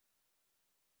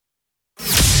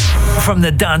From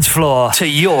the dance floor to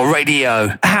your radio.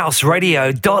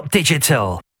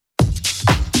 Houseradio.digital.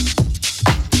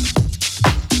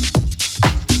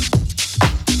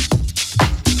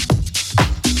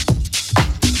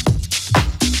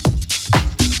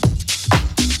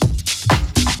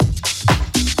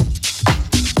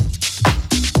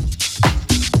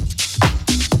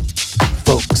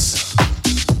 Folks,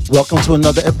 welcome to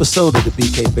another episode of the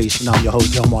BK Basement. I'm your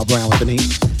host, Delmar Brown with an E.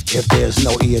 If there's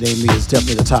no E, it ain't me. It's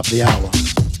definitely the top of the hour.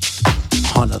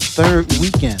 On the third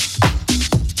weekend,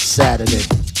 Saturday,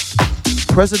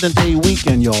 President Day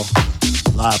weekend, y'all.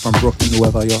 Live from Brooklyn,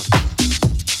 Nueva York.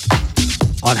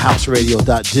 On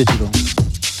houseradio.digital,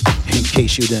 in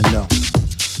case you didn't know.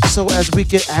 So as we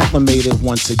get acclimated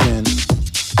once again,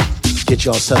 get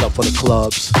y'all set up for the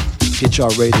clubs, get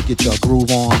y'all ready to get y'all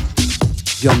groove on,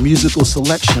 your musical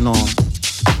selection on.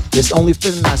 It's only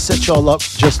fitting I set y'all up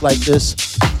just like this.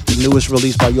 The newest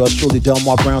release by yours truly,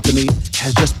 Delmar Brown to me,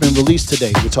 has just been released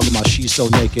today. We're talking about She's So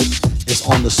Naked. It's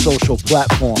on the social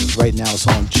platforms right now. It's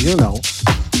on Juno,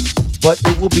 but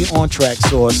it will be on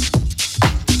Traxsource,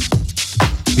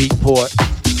 Beatport,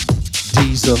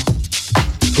 Deezer,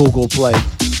 Google Play,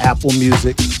 Apple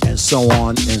Music, and so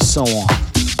on and so on.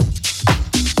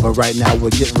 But right now we're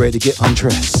getting ready to get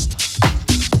undressed.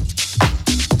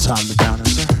 Time to down and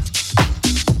serve.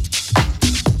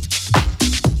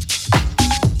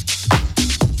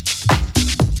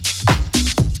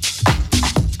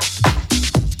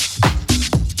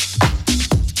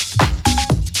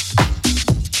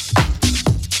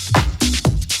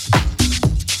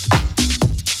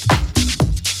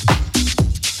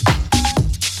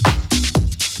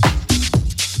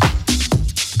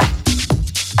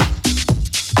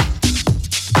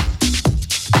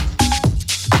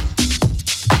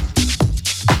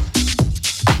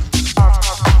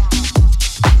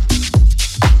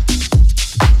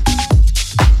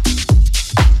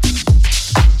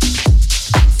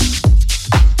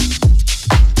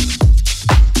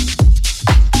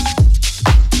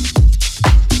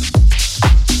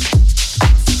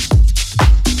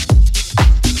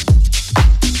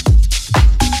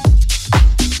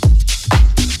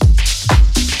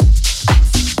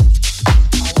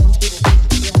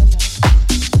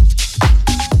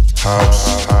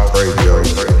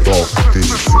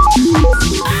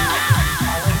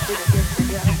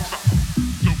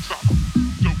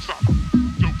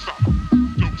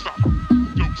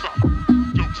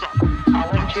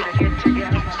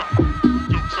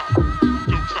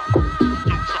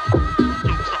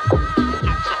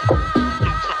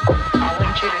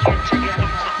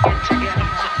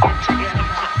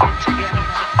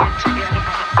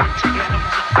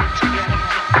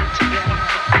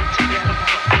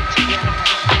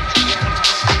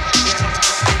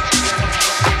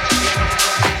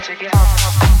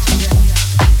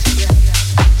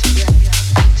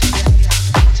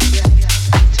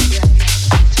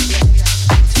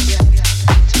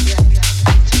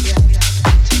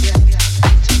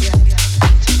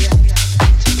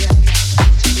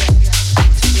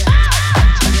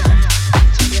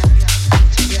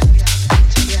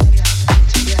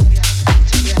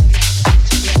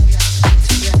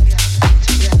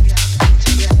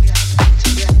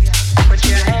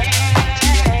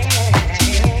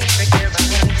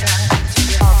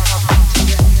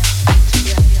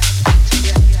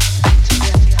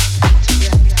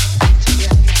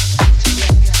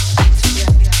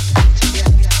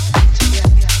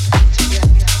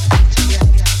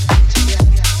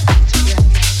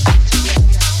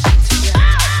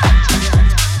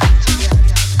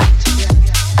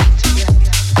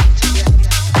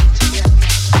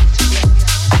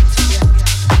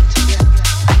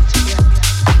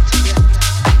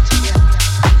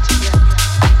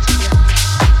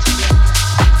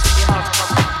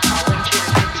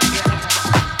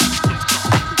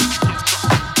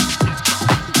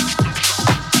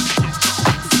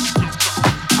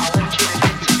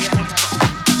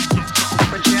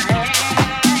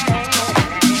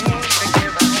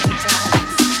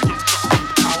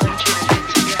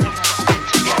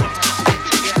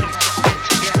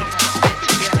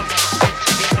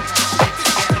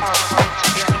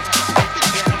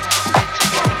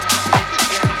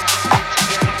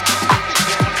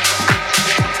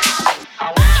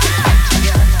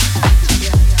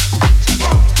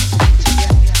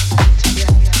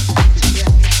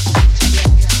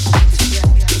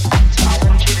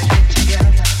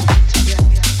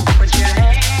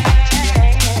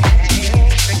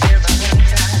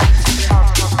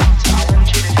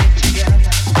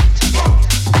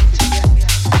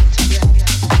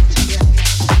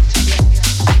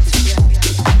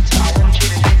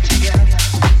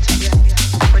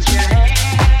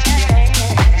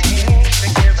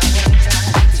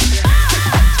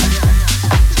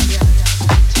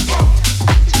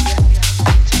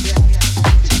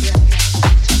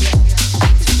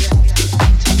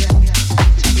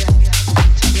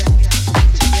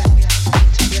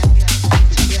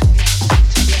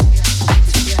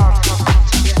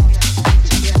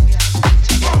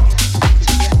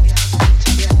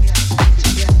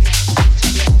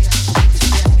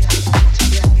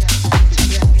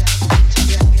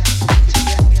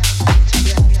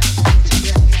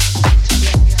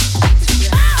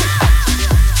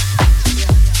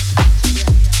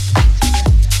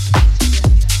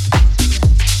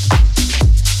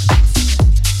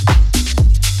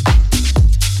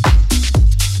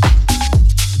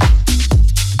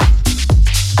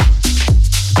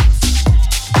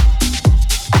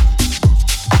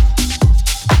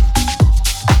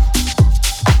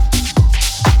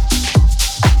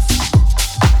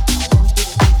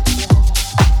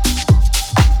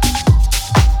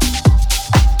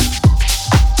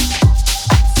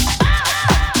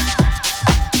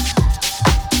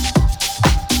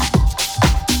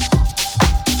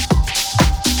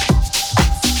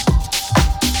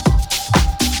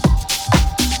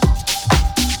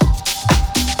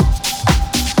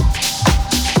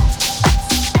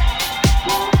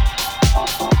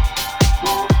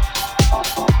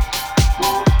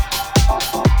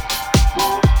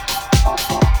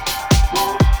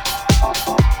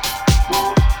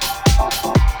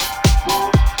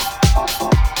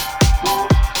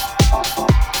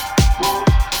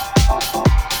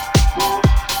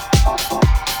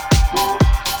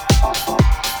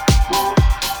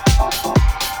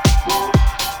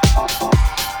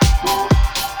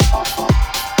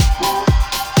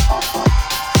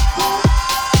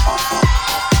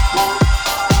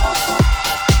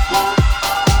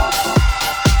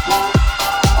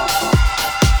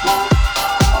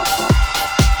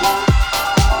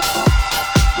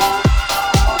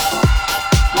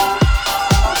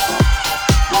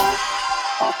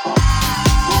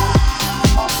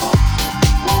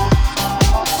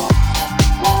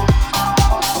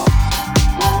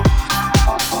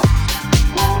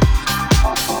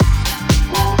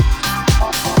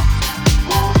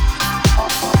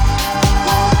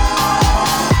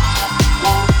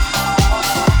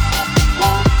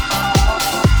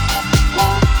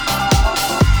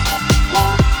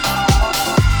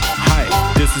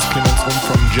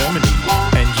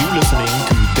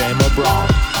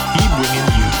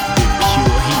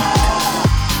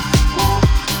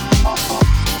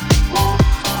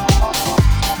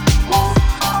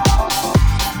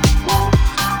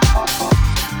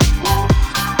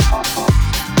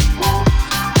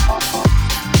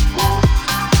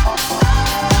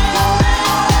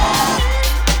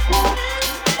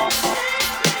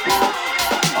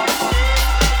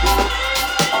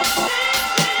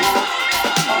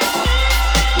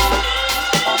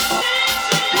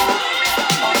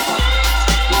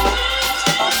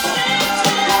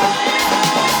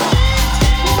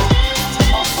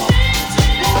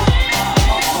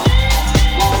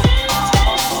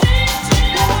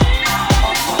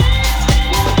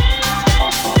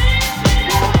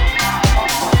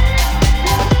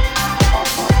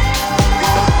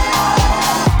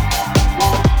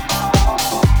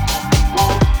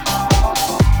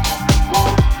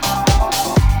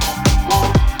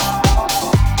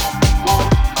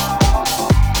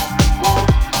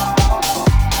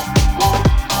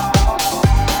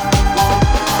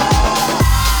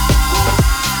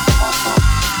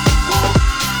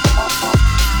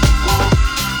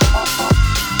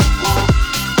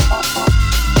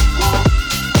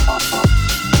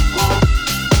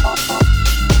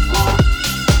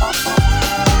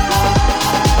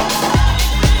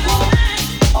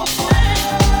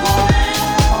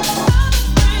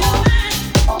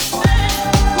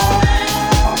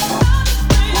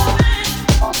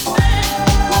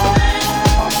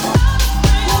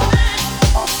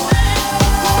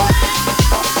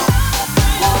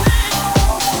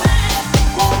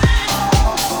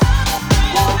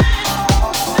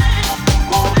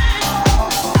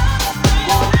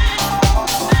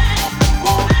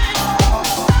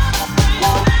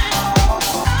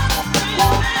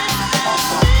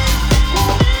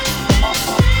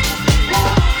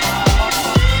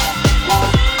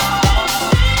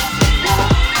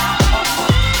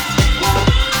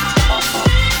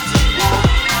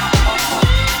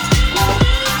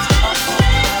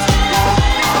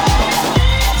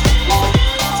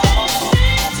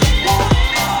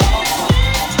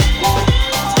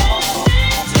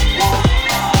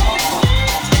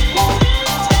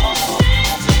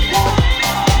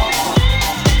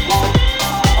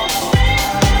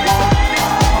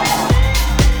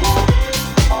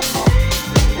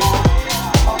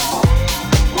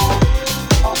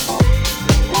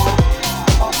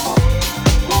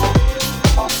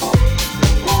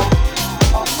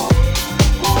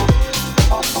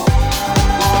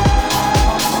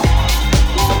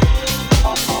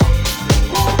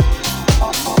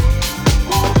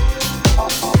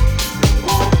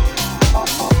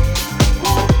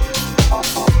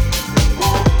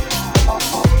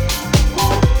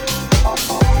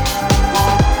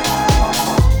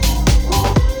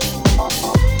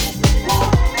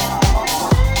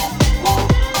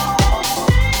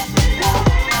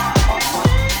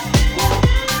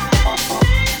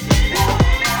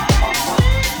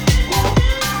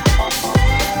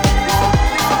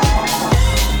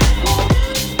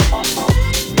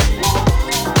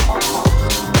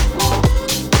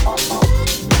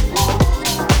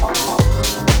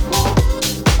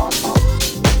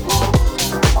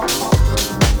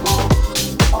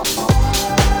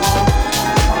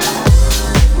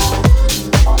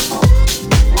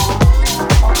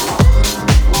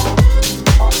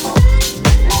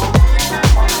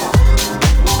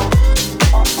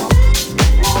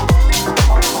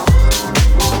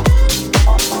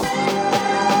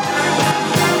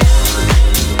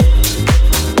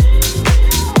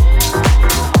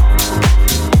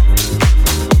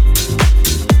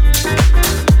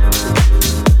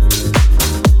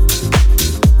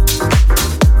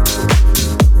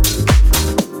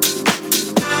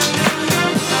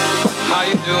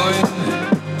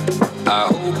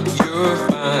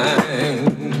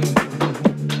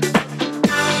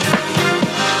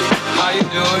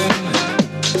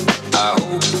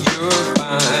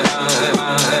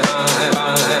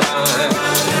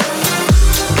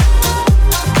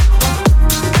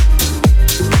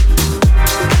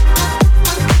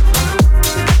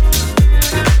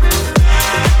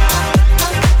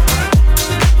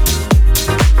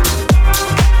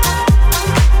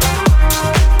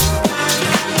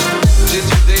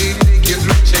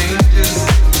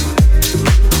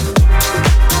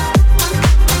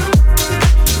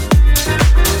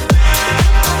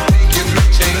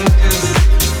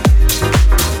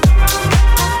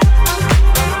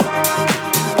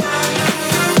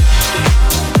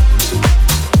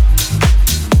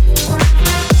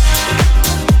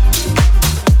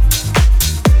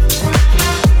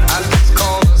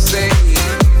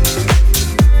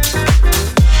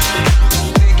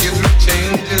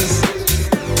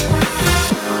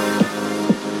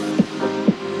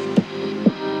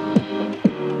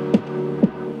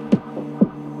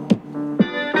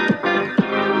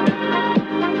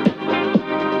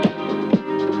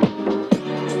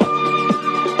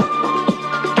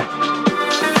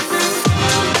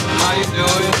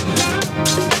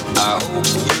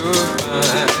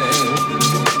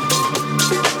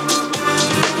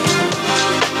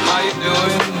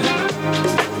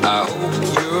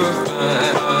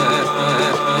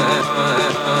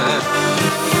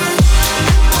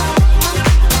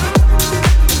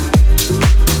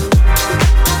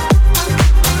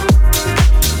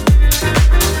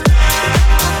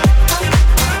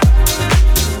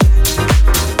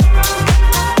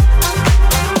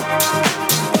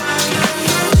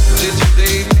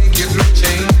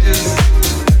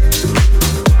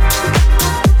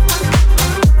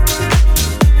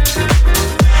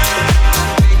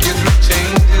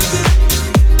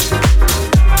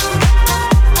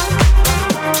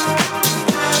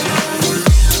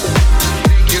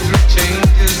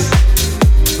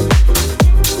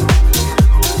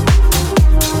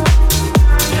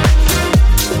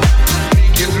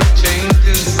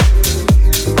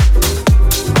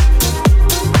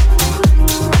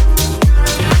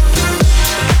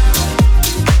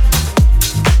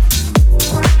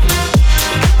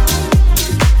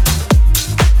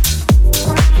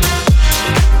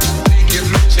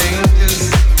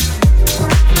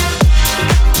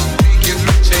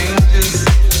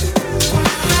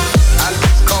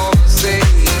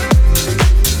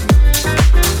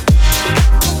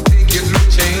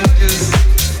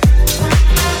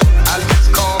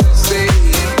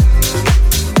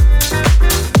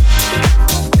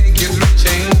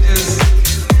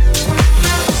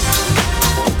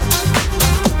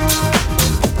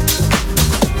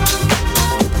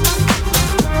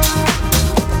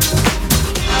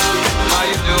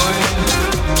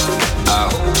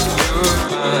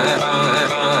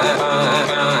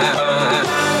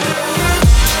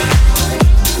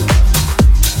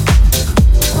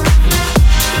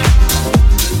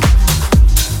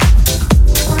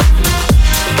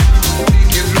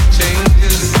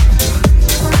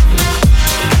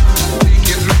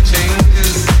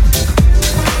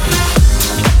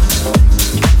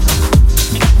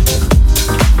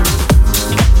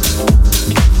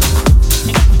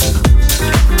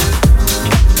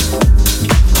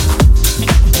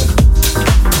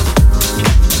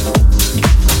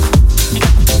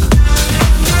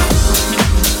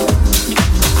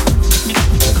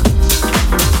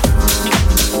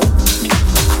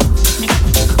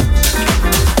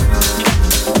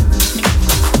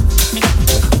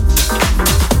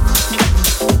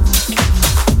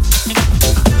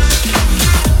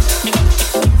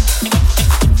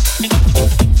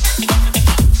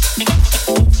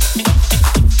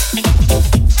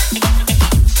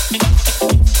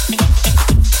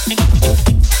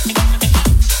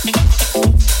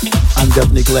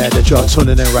 glad that y'all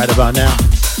tuning in right about now.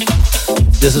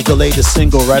 This is the latest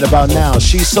single right about now.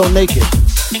 She's So Naked.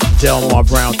 Delmar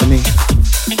Brown to me.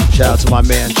 Shout out to my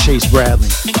man Chase Bradley.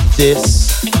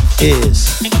 This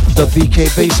is the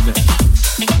BK Basement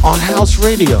on House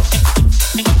Radio.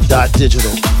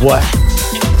 .digital. What?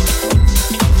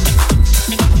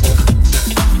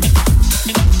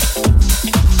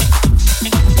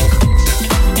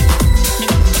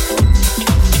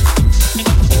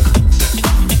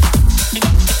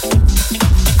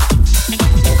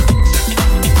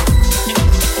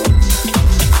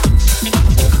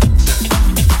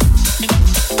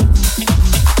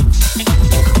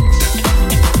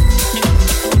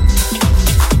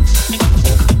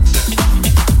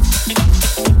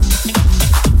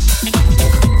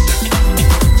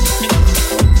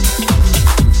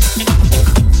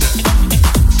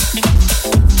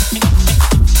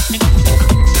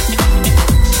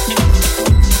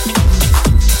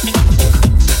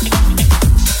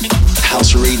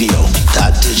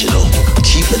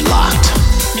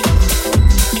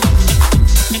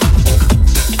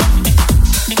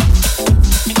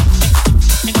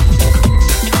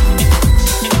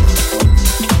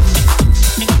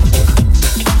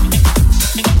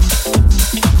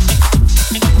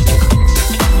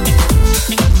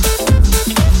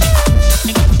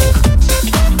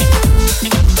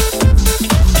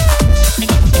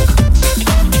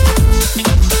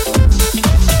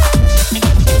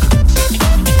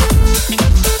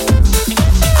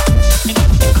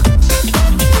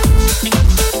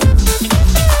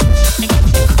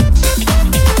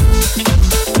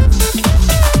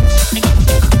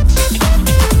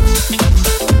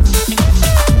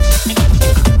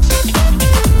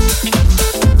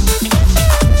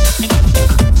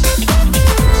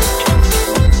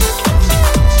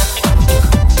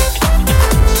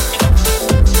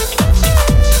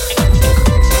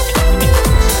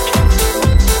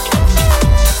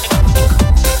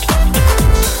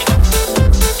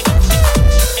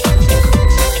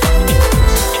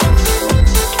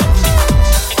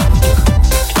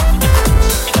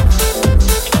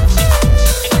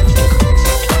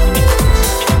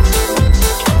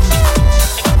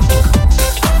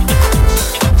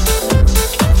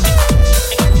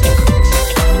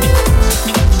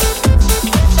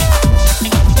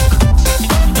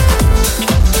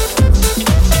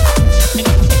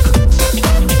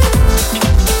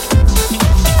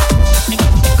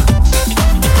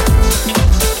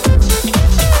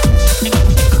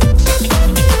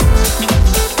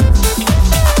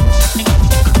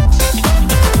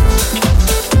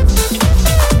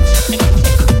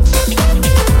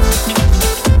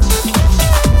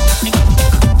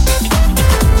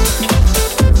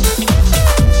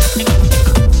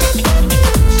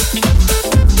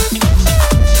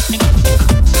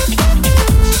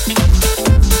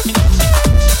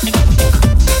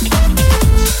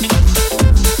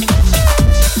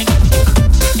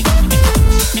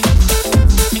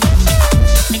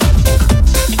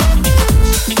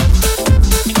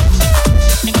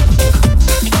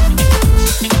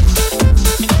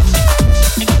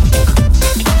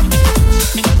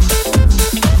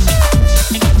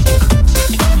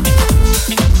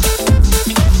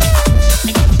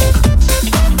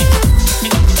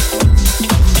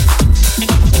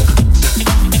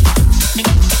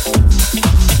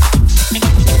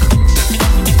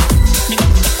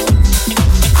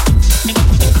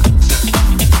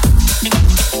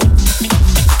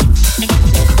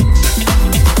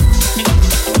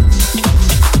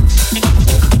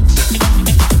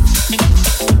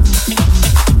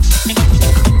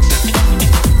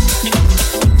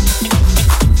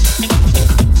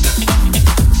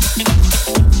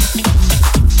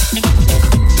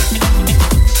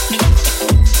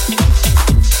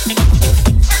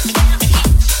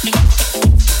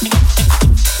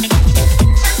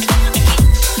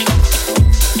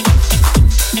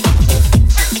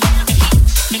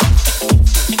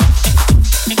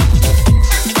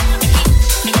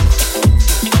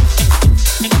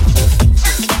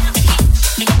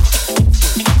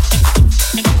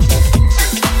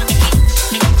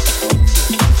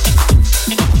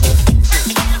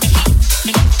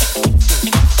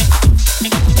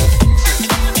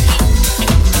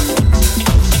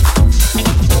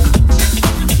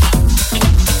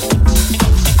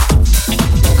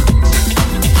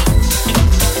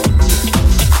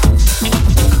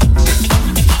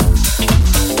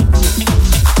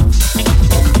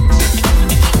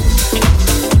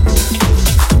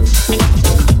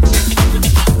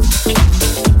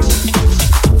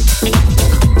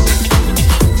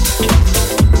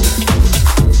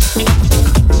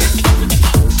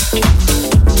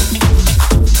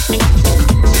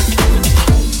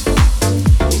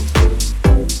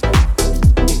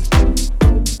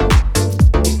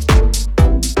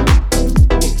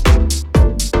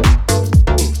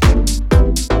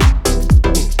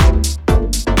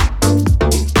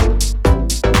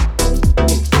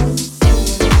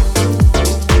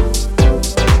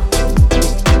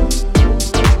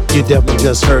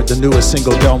 just heard the newest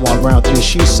single, Delmar Brown 3,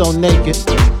 She's So Naked.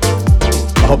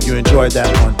 I hope you enjoyed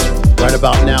that one. Right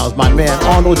about now is my man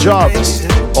Arnold Jarvis,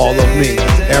 All of Me,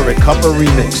 Eric Cupper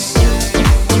remix.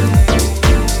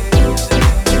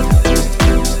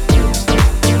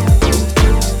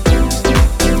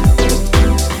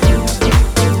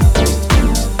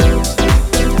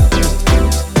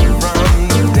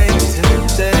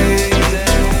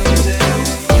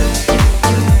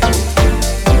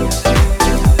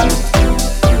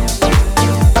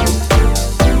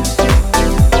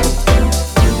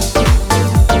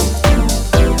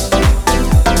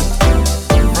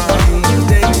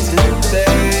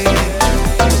 Day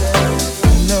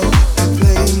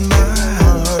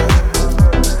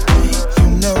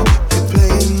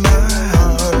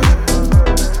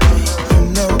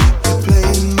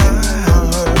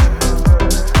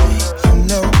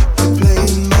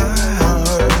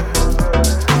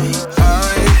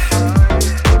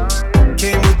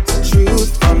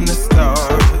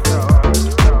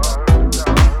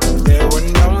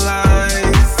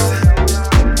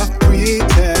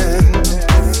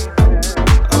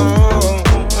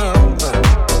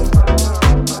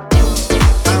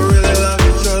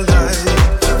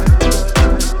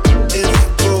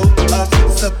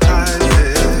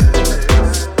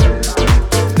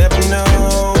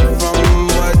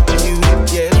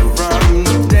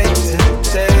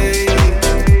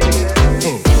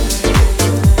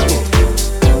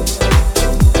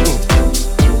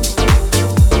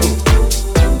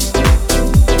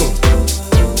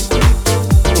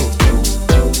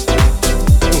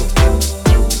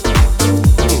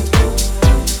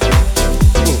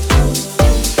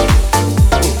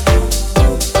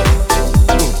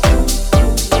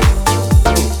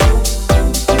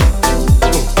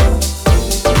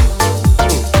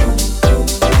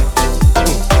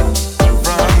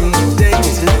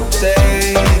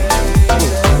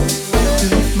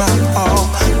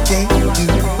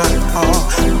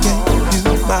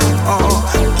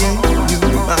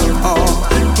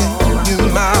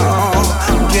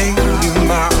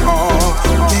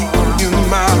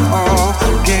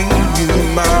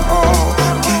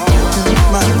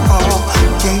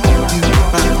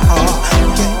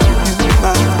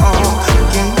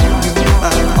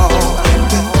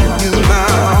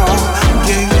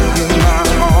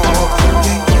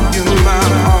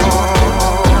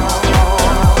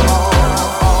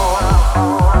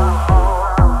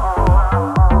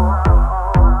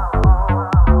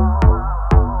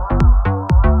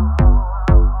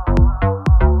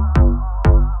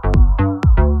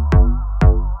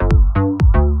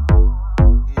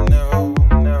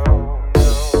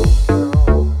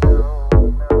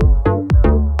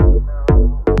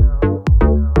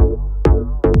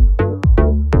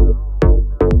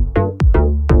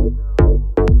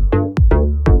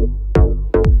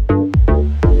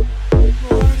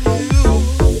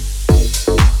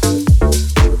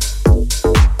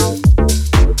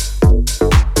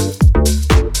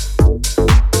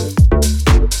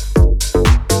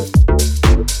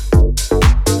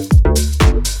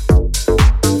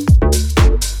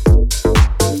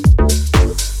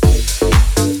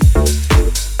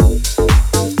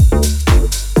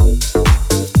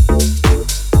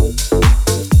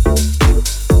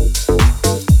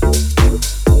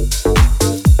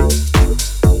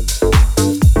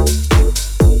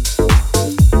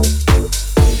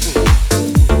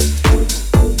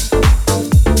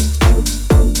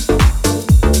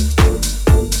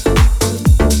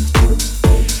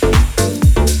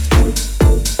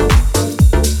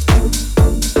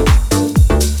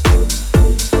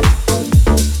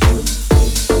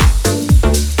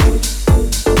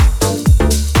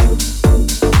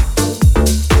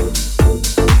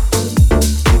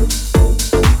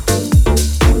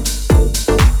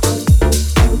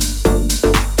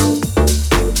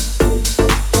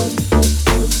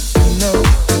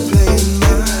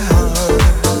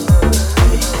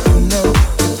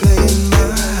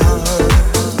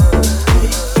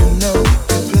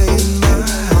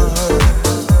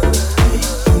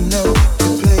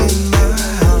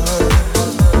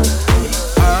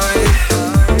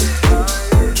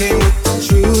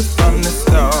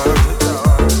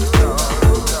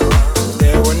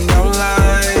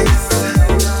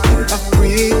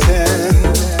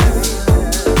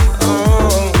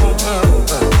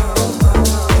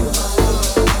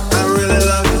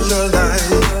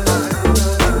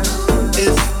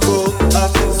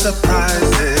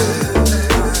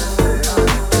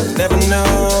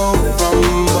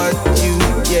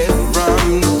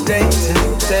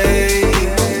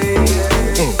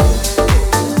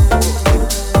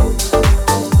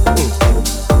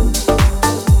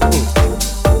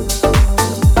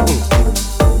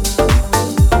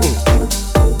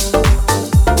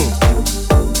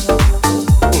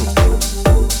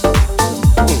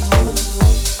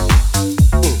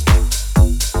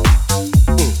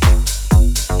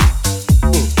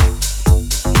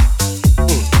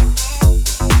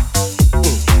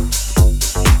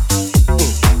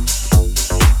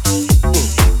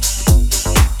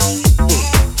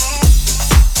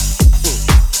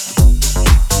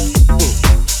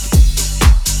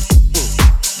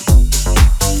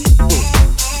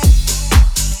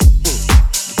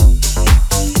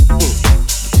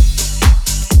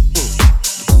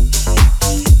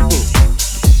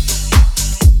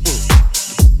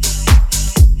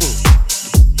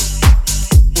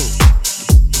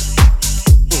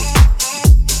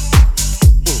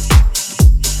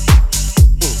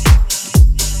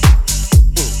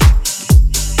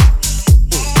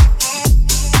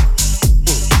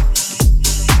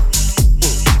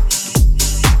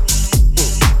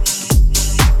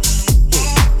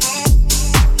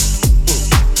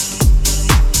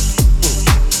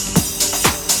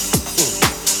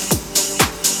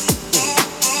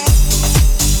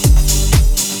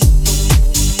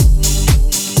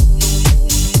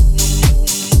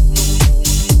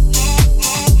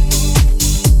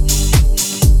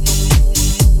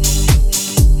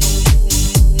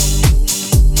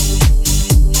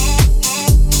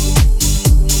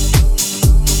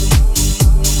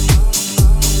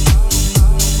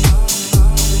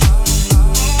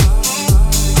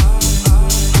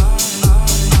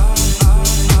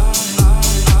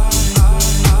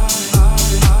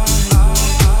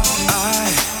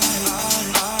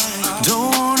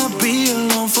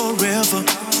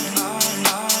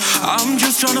I'm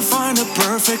just trying to find a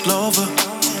perfect lover.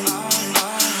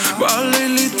 But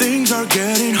lately things are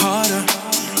getting harder.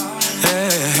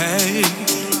 Hey.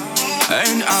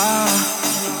 And I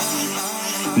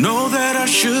know that I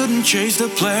shouldn't chase the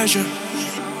pleasure,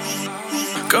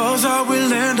 'cause I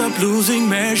will end up losing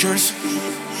measures.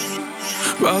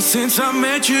 Well, since I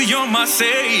met you, you're my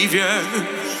savior.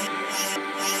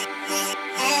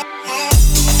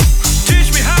 Teach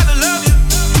me how to love you.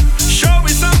 Show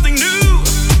me something new.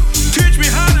 Teach me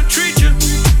how to treat you.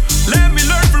 Let me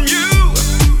learn from you.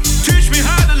 Teach me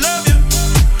how to love you.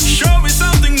 Show me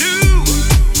something new.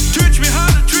 Teach me how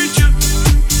to treat you.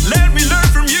 Let me learn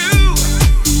from you.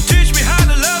 Teach me how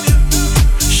to love you.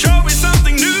 Show me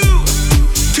something new.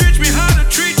 Teach me how to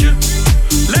treat you.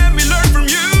 Let me learn from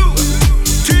you.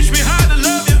 Teach me how to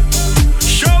love you.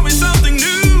 Show me something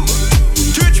new.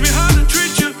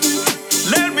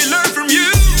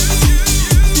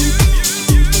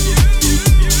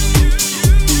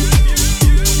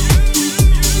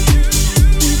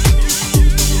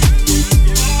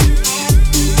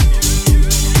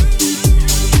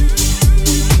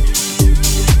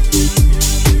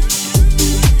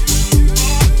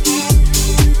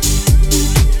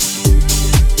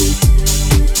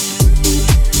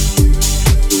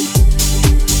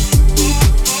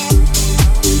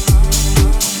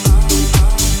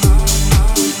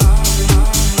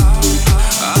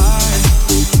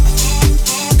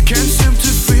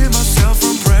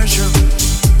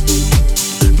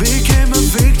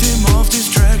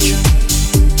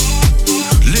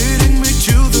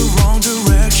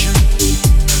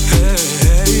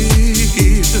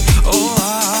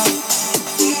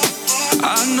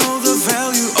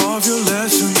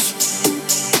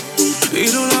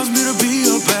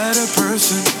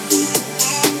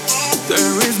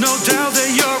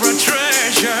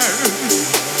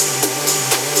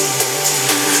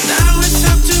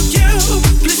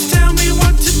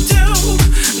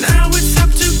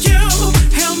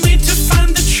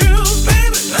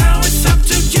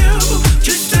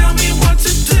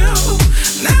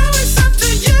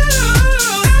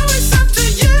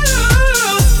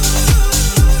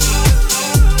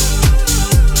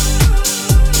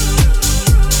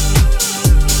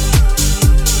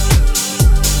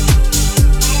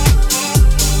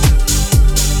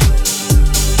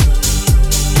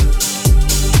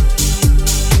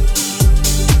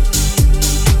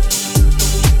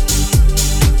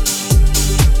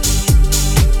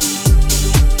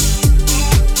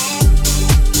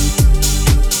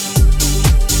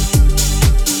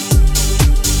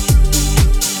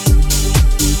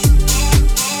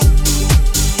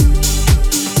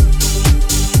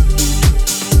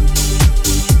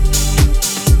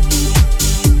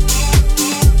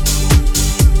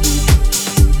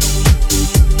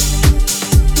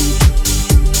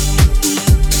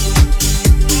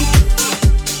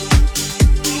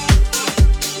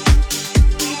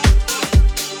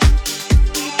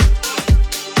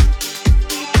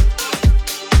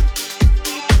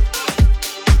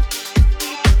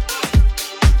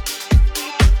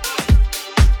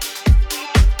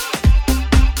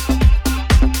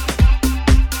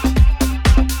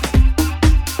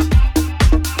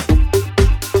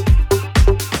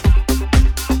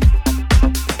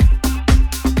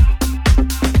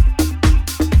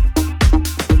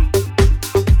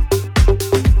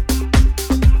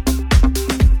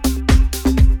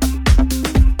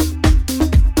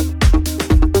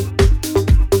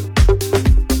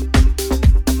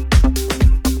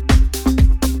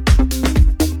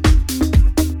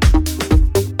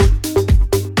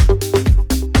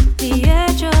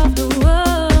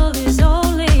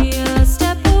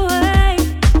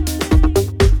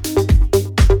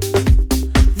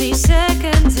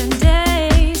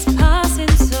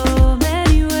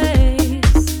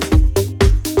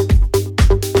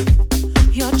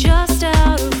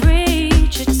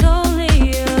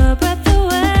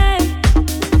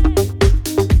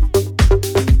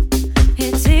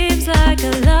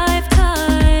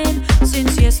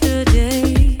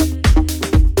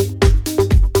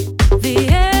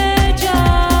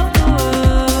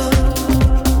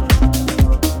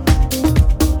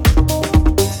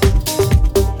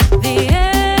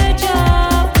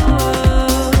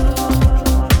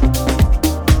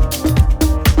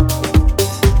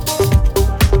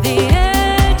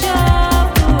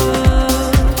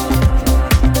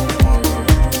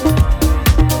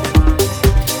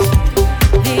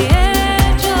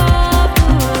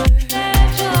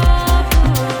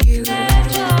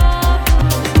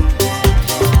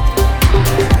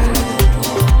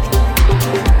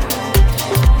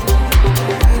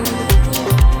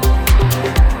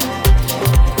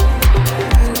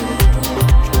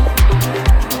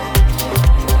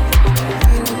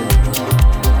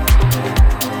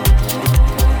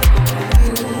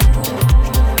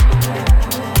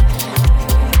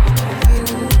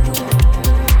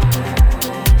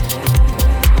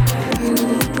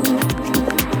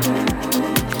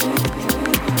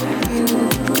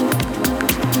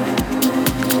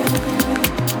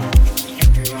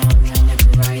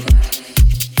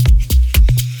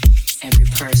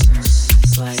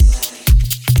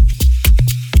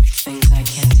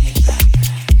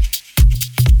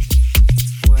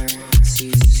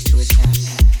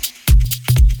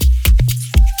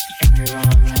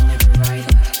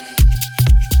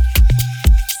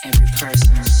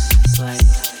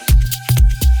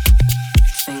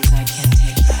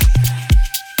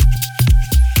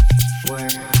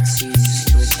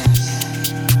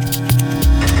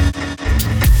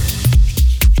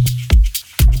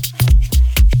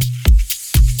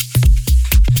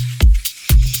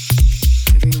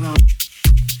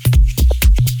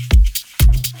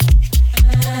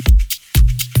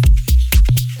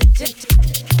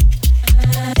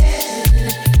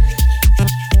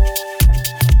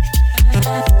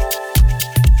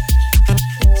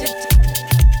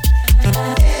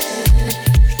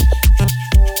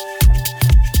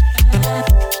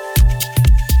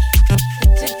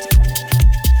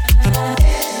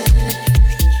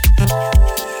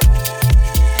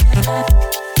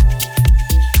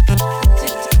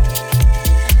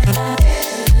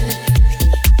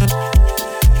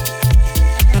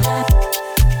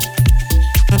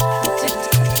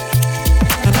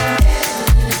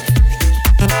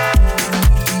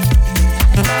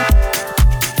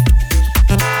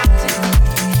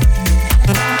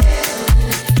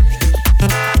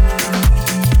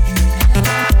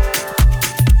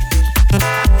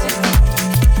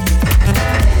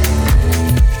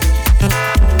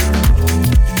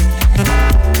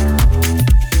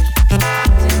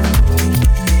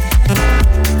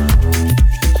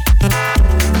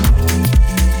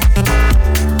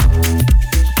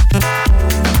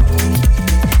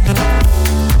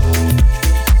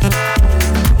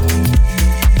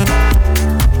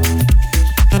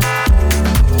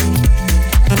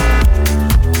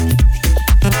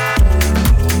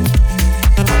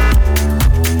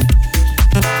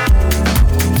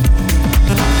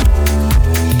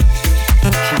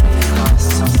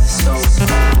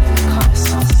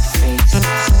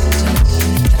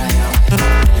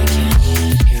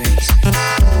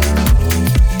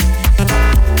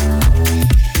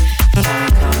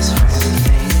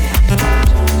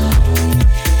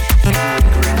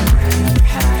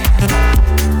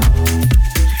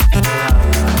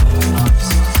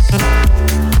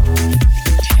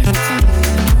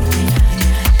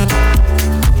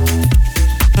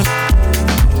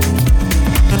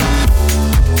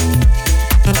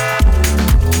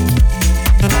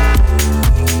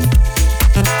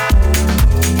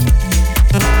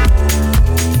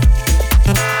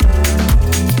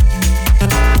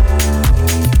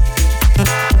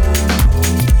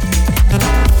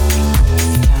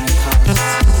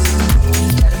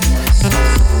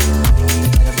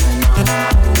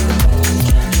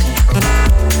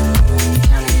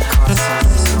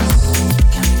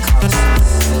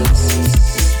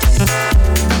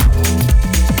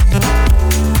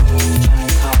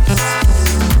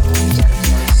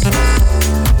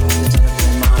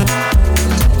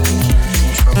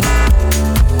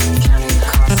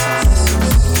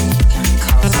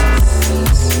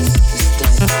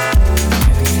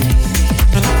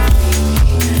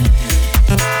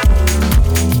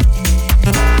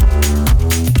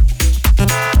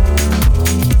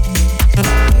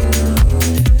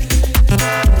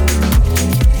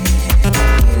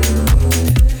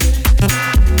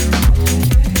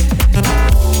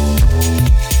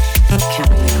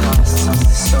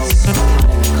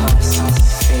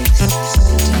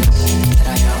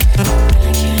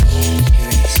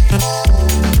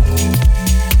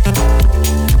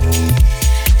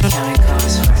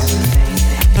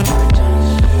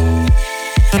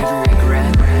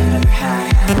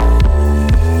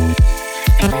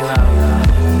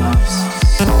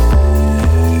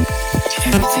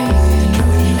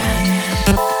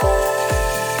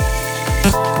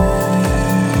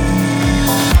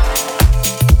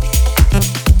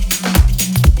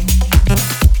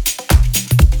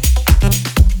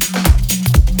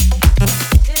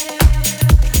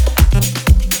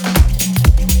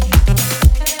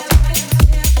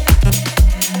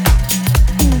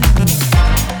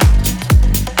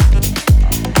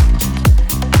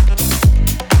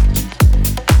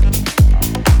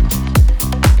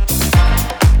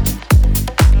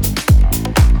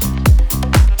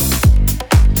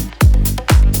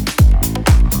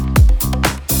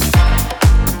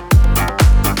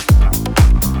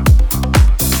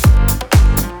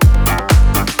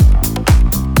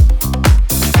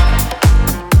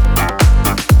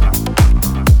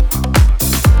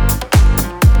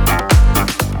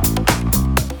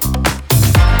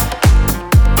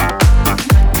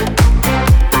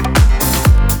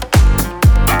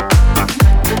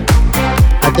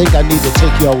 I think I need to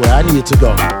take y'all where I need to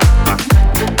go.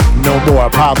 No more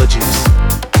apologies.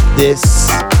 This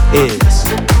is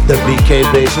the BK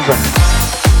Bass Rap.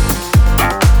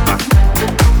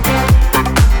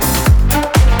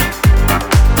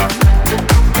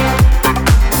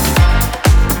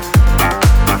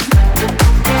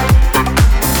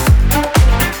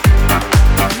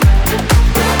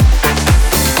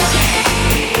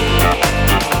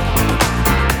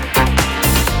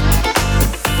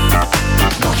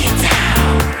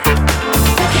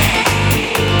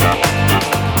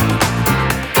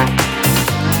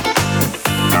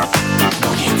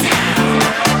 Down.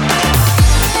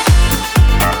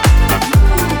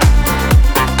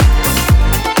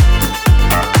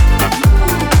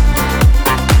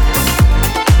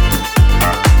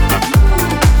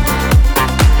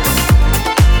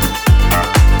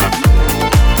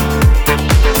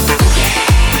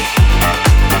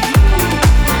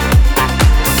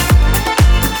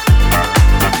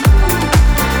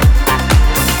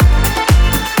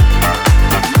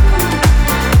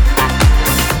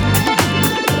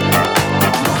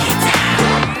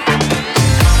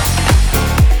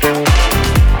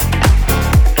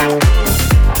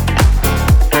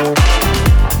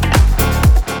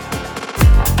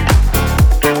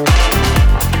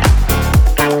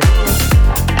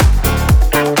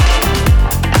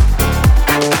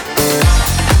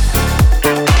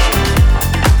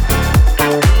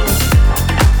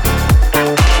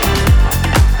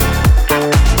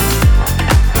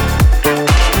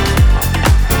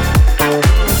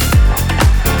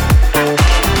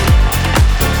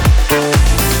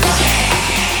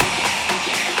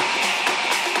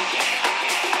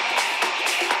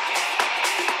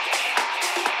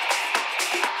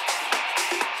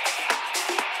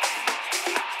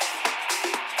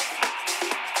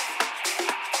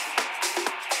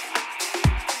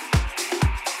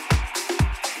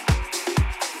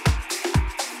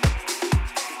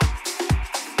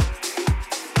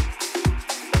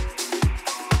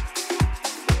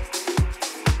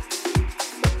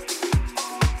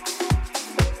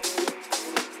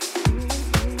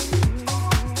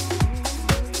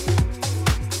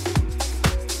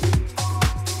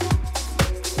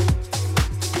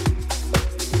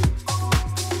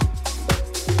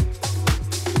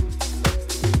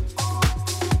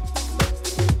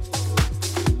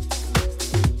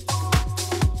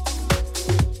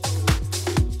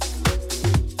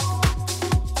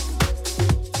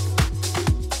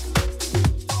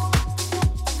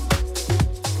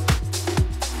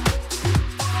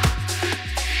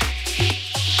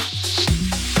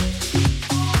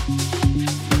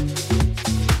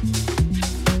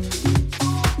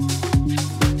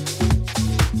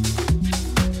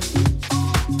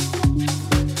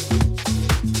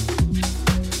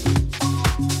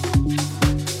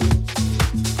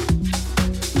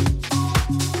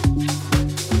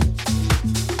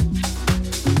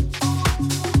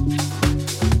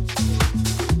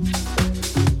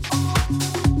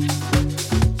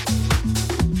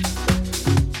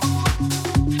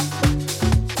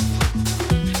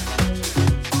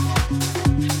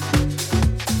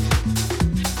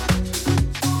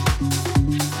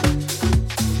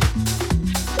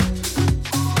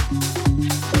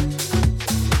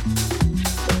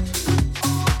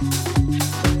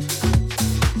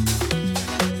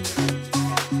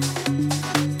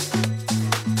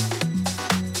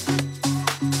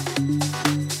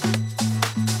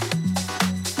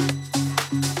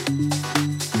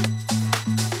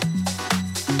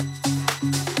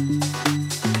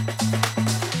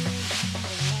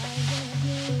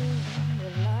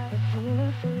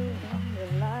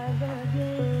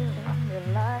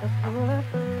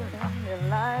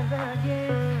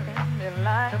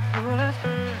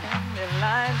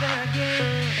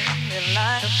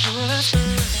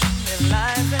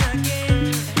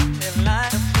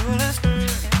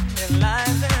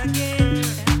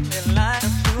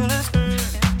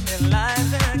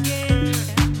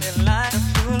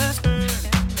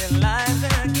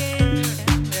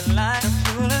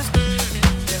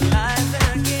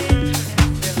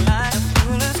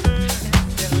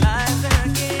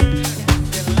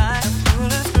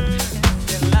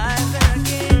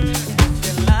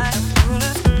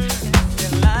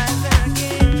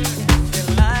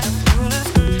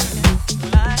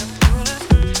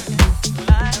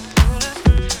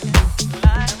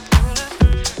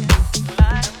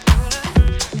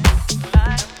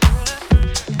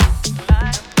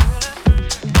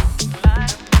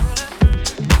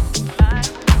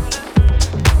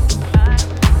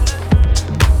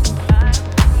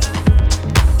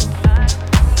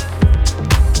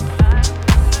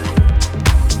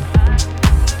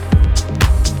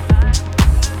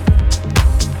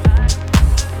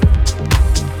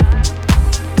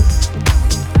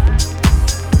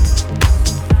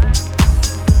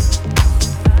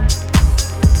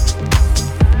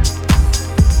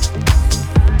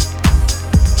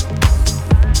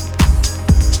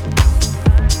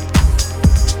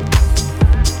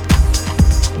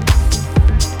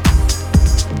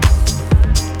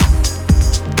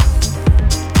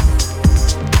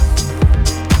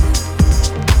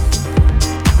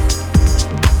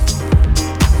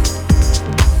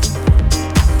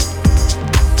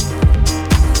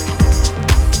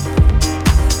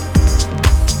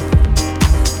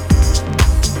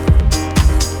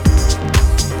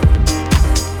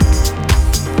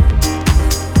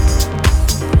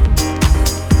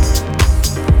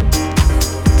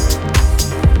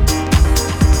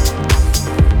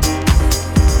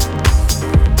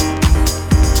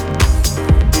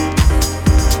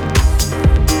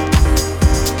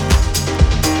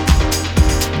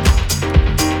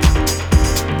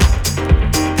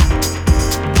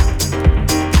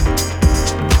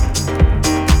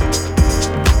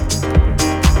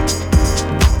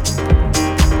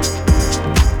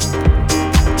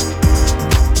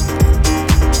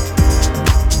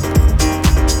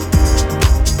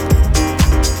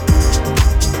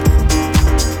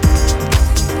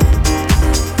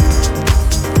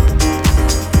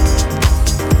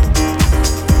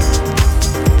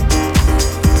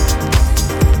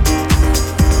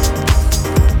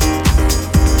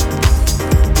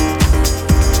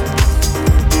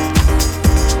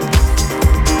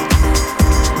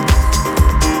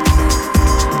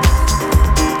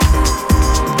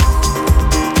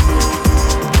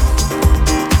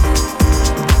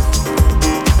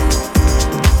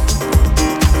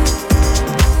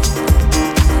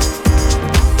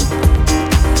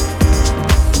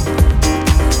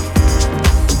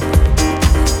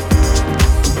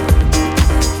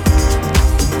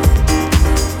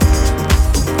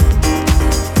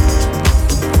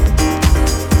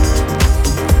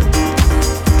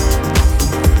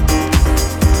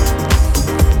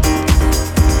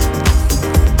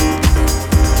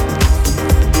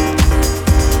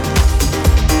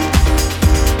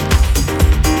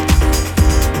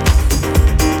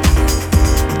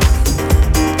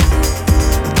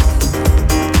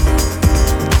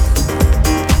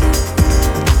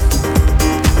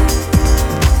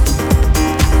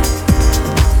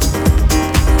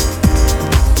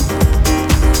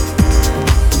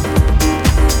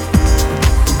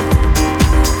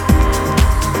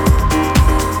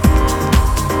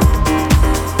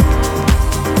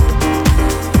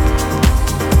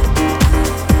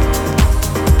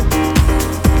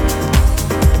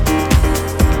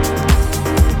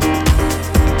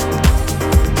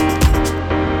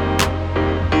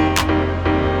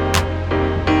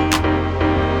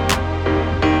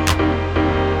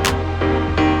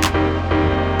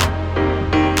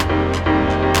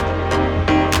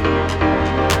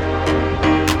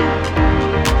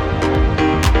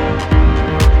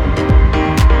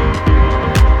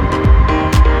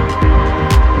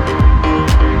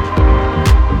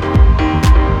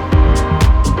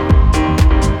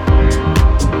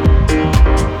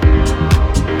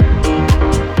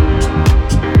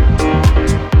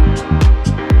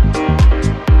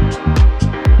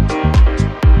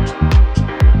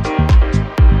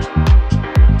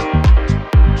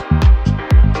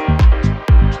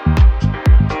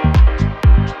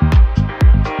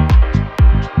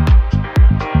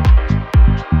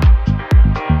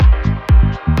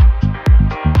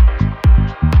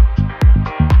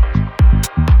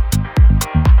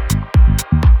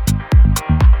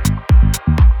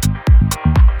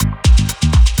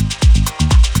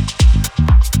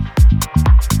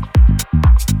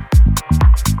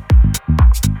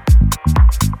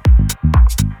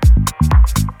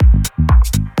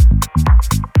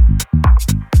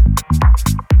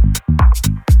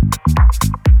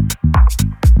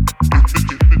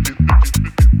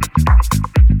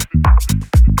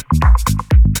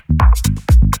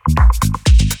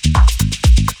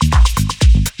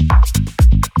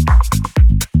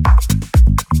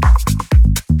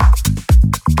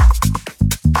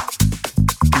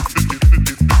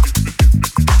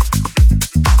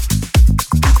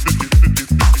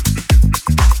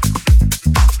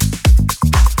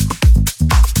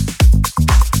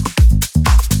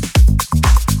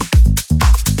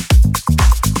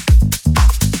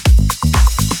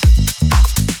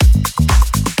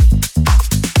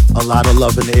 lot of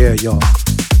love in the air, y'all.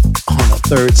 On the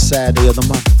third Saturday of the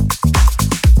month.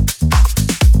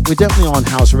 We're definitely on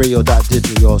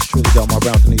houseradio.digital, yours truly, Delmar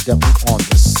Brown, and definitely on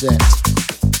the set.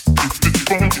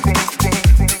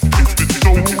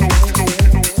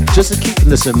 Just to keeping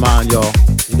this in mind, y'all,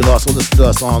 you can also listen to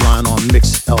us online on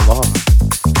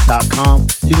mixlr.com.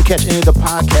 You can catch any of the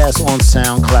podcasts on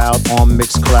SoundCloud, on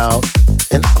Mixcloud,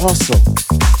 and also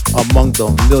among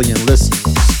the million listeners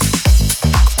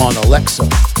on Alexa.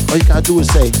 All you gotta do is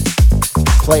say,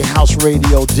 play House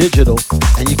Radio Digital,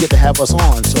 and you get to have us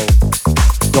on. So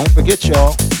don't forget,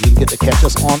 y'all, you can get to catch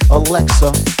us on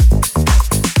Alexa.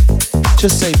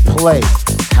 Just say play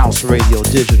House Radio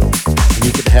Digital, and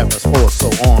you get to have us also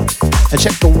on. And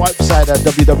check the website at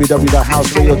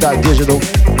www.houseradio.digital,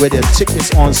 where there are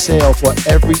tickets on sale for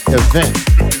every event.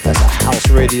 That's a House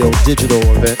Radio Digital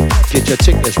event. Get your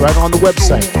tickets right on the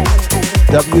website,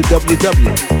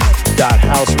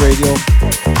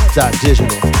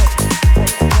 www.houseradio.digital.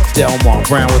 Delmar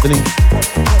Brown with an E.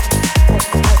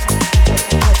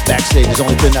 Backstage is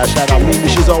only putting out shout out Mimi.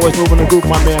 She's always moving the group.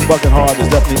 My man Bucking Hard is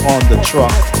definitely on the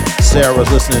truck.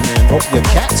 Sarah's listening in. Hope your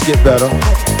cats get better.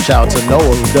 Shout out to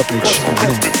Noah, who's definitely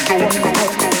tuning in.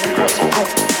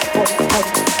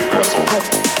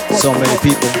 So many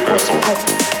people.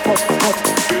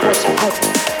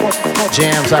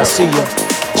 Jams, I see you.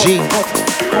 G.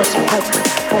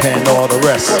 And all the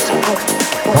rest.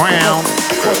 Brown.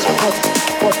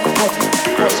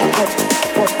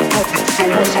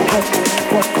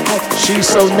 She's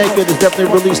So Naked is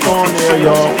definitely released on there,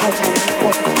 y'all.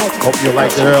 Hope you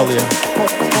liked it earlier.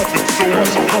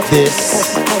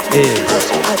 This is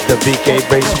the BK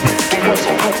Basement.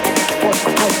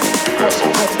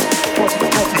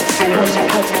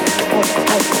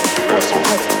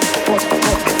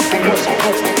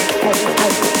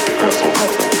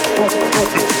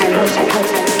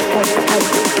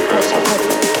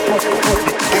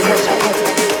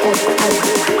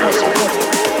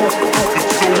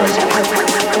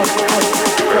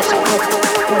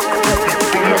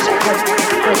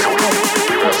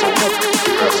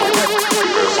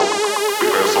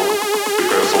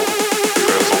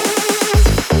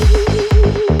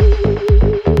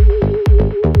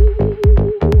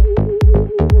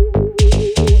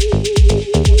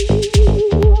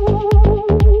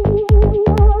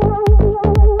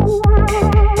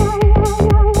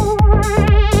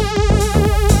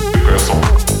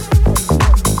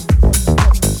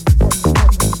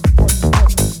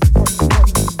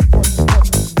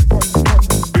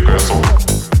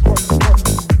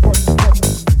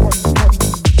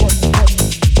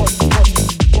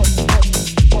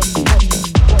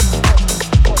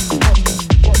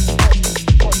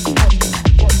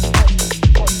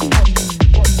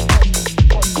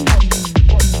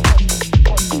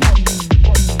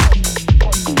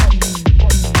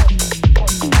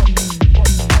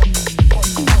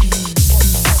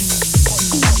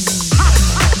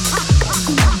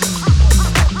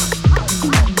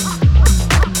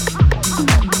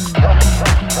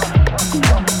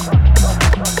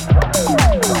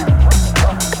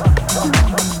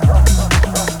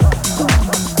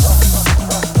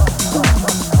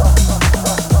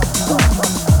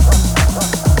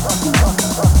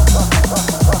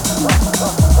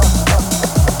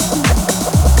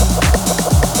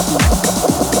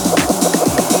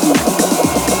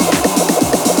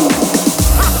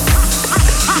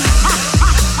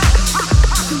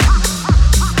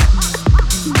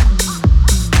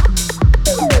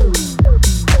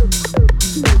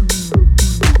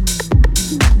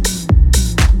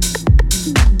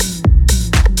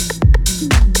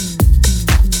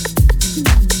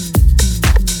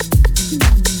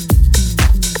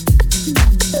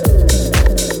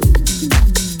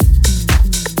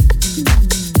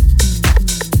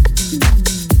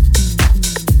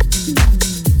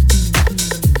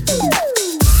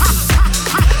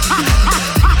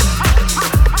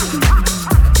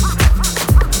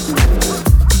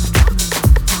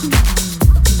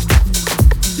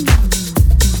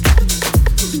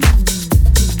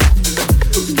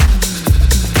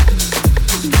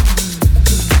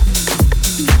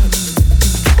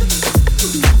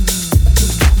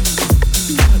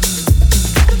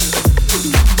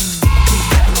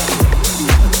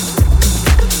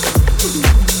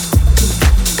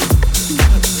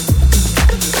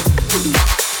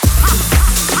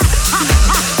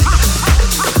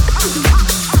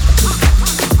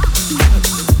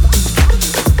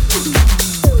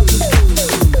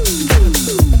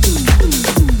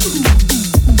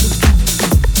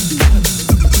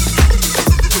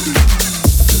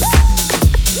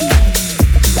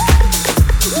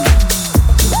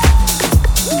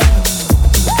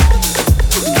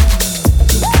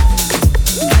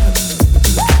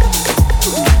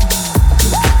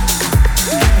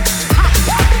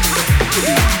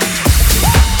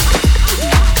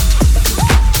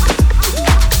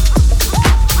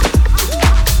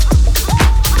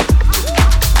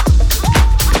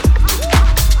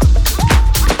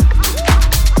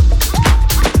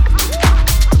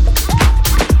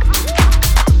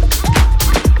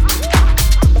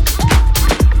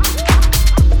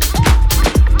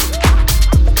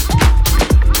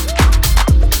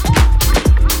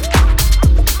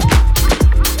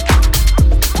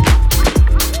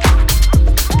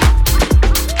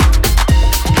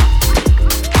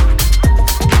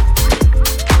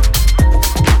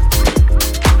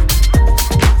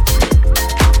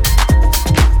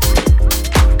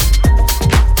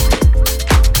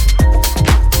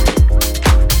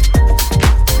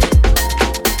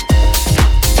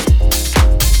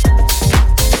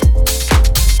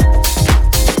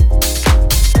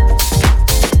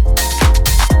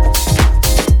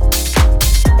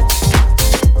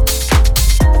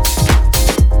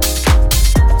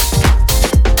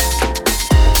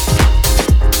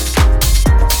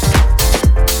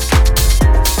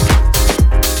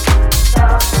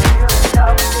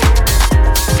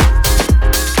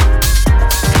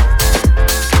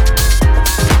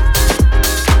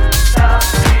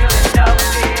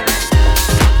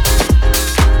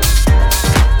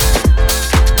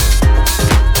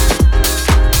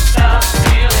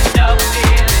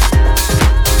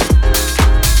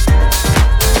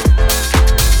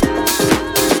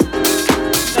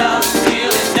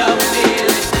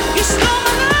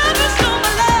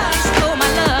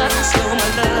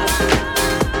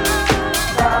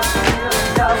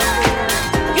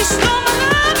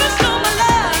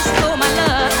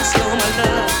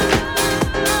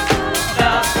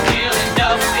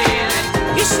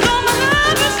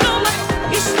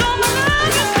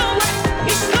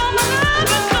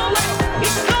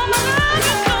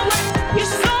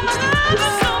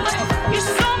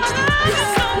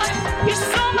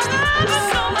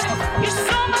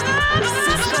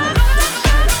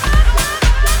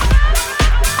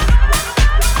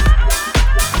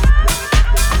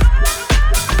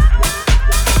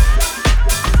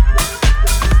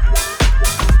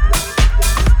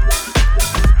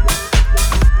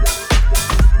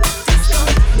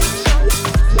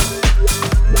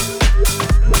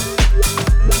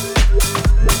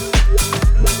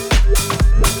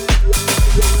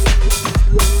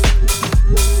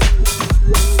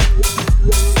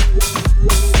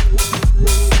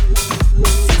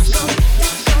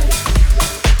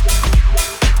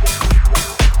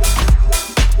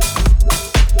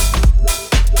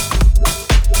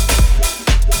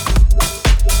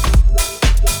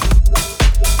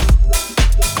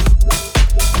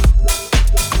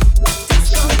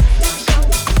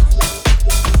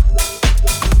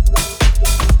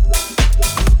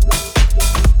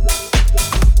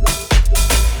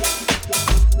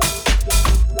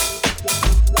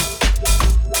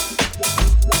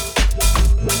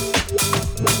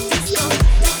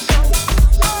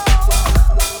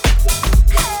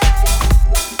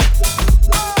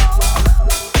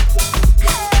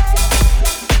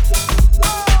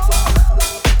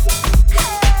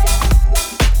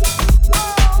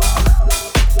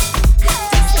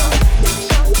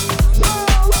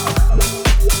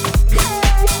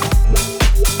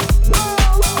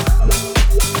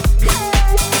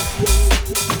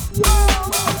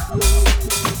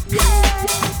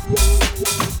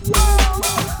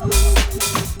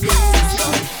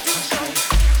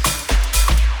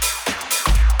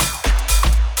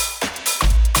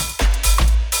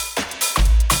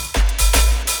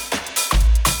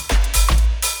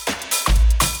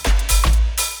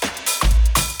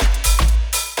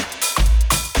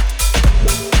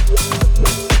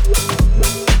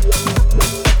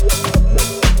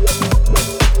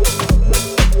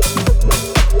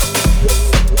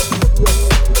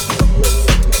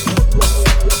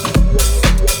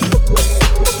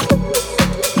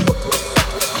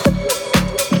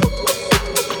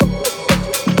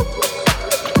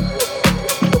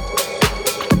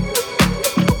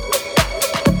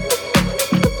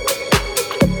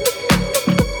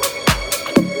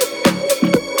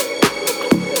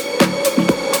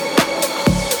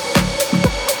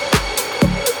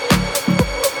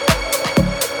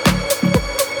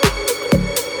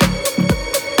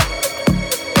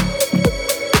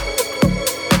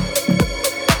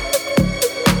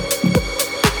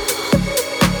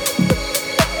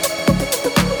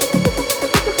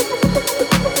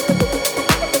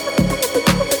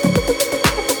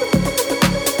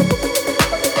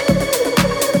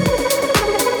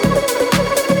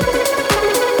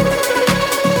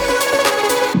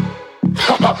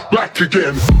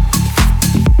 again.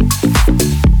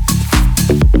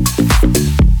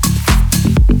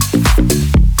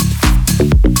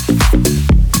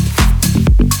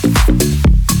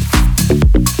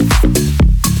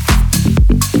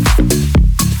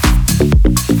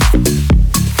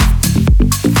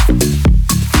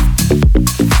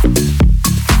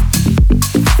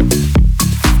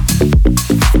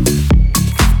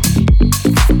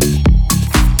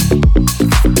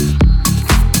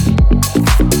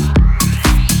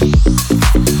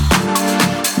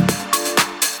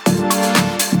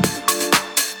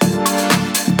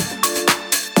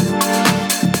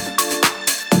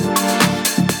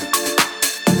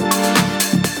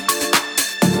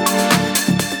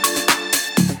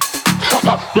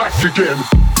 Back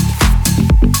again.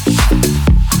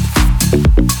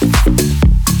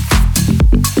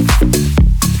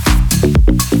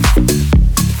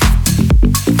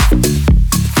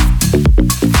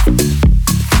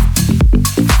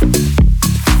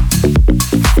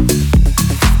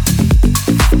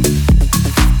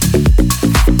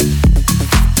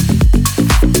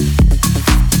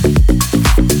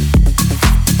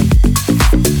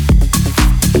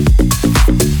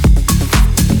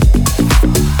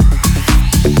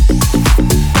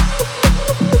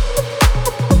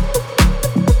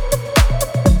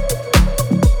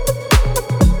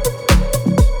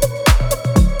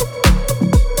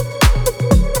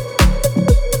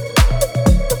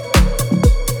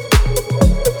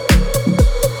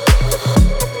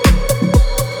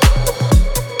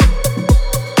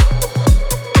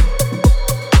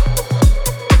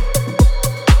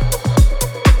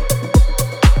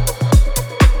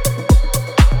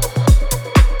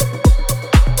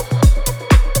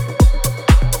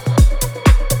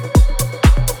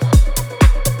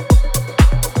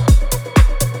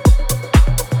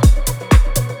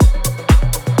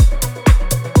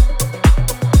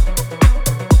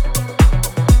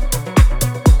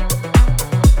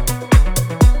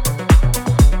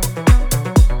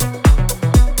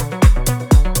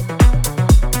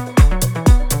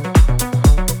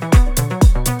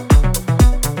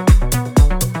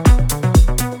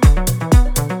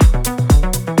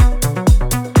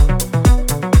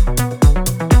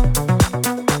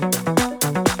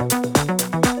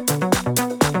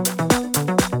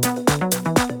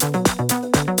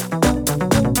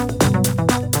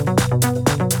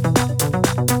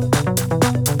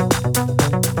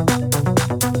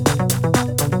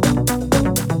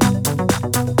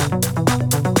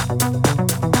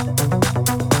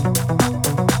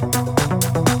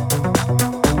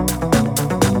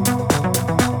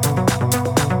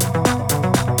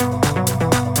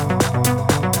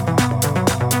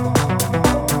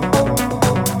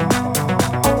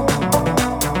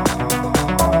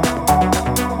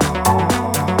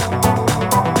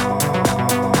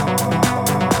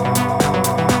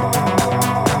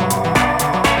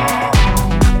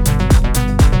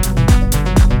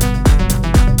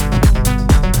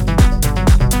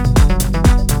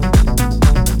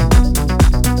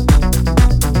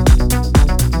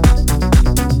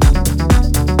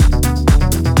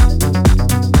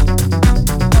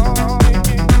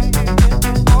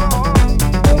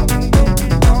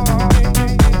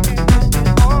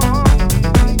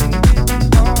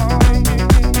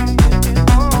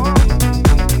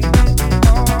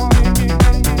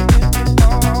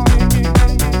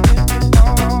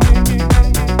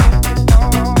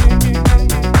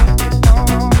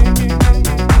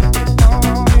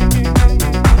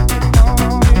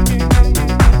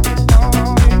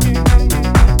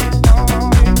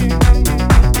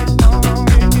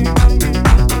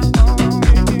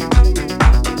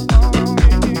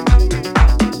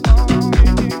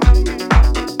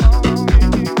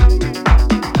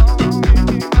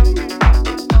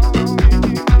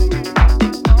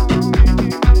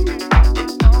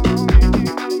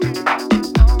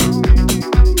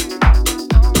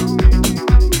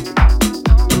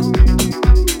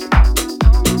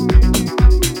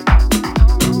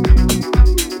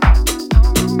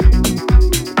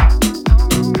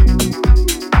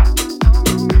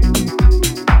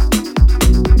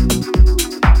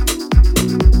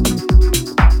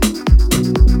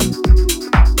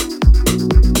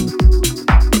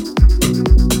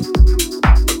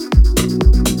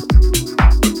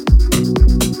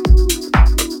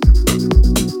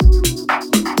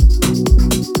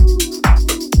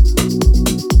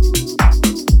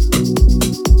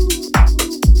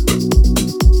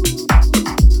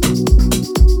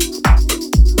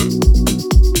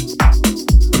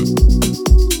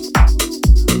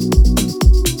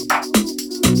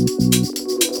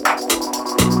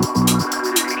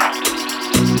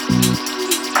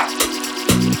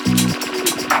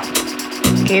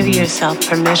 Give yourself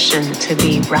permission to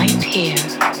be right here,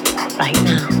 right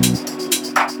now.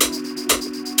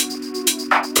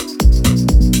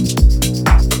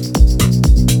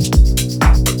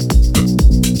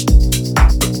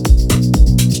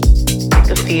 Take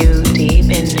a few deep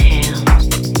inhales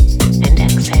and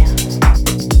exhales,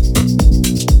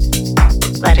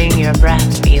 letting your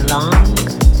breath be long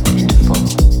and full.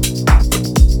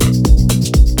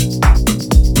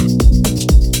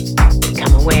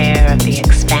 Become aware of the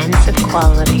expansive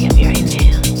quality of your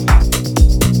inhale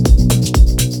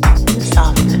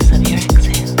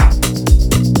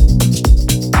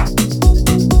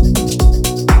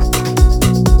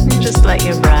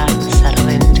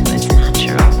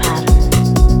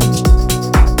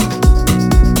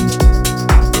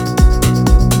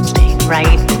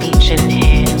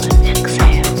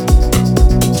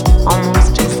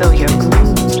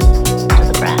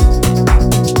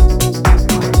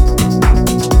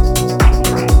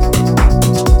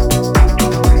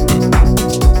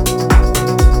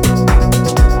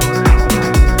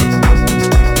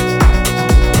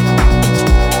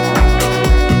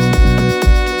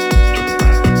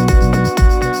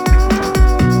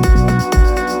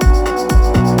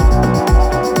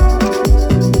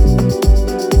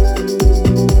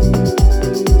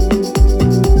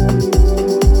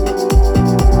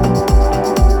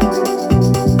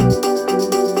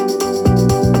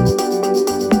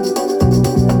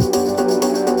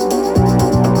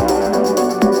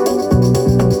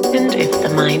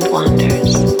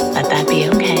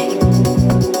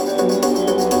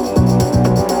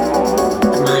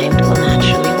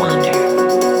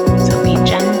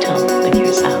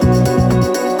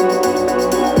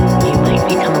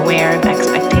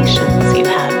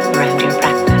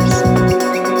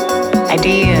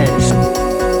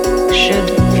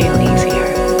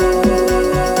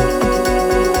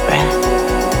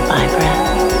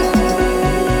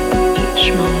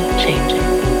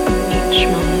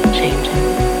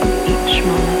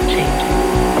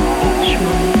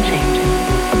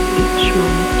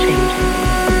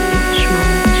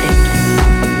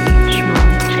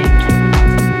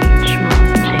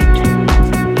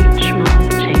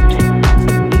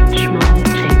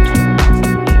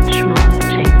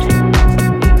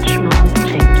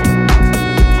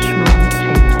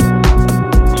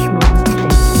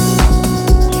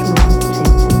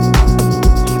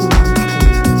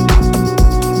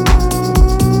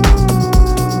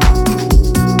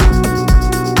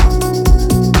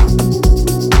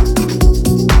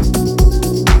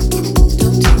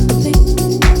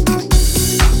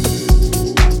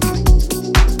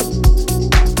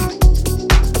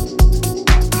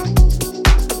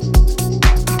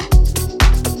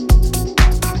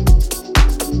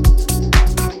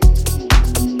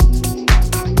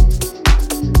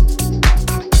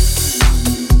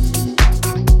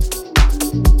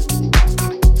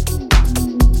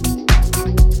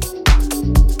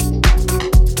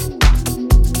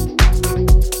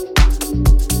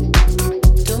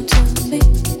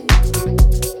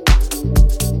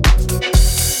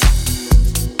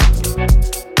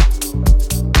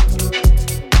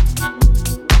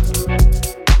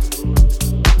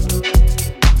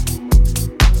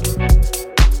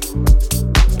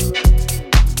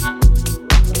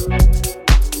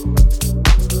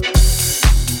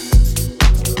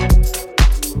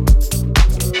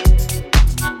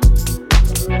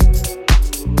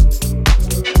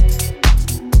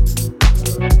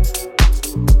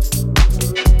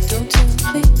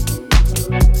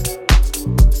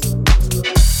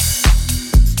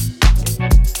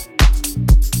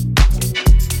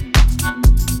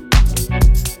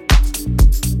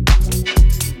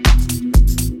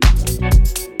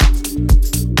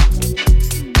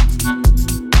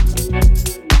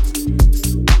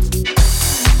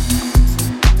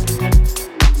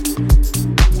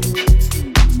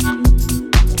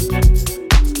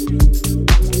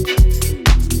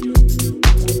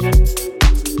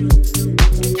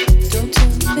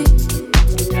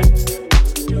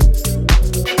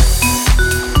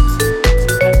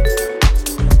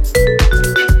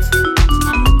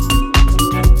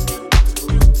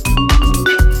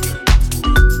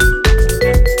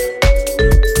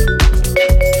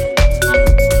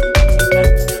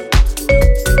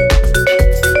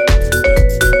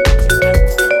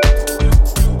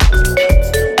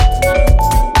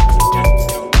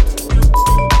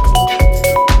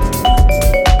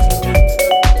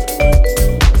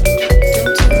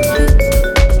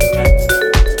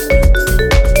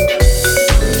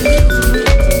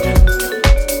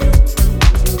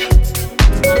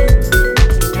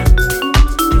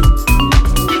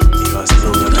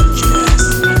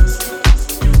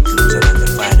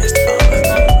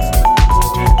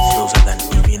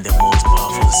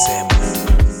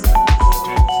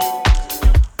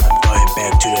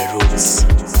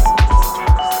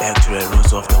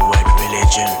of the word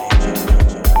religion.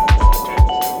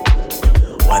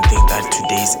 One thing that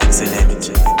today is excellent.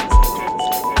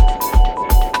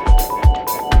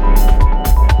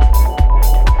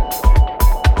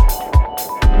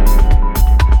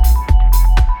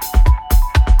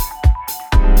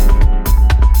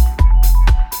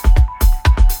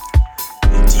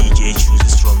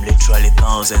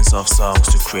 Thousands of songs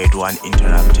to create one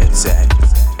interrupted set.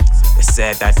 A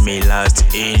set that may last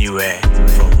anywhere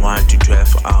from 1 to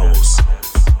 12 hours.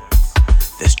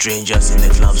 The strangers in the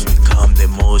clubs become the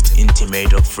most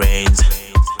intimate of friends.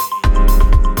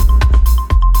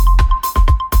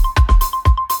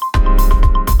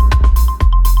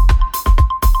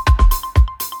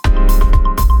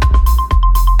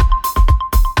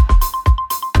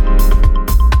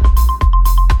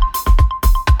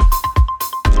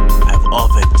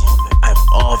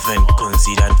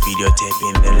 Considered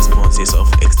videotaping the responses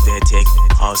of ecstatic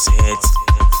house heads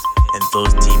and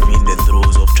those deep in the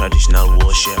throes of traditional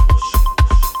worship.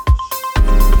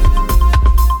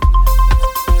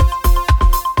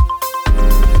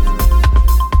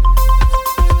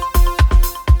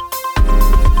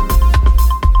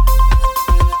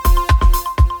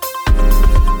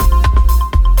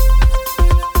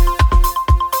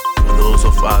 For those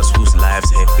of us whose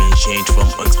lives have been changed from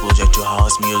exposure to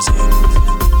house music,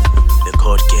 the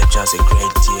code captures a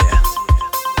great deal.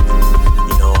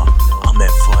 You know, I'm a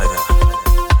father,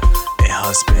 a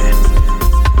husband,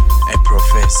 a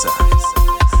professor,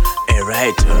 a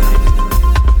writer.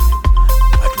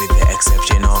 But with the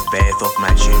exception of birth of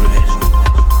my children,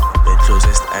 the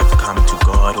closest I've come to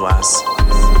God was.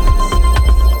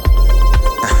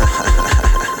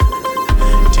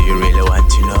 Do you really want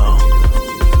to know?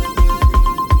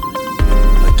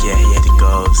 Okay, here it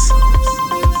goes.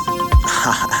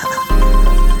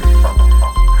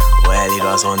 Well, it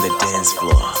was on the dance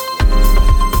floor.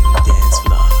 Dance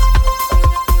floor.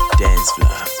 Dance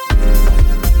floor.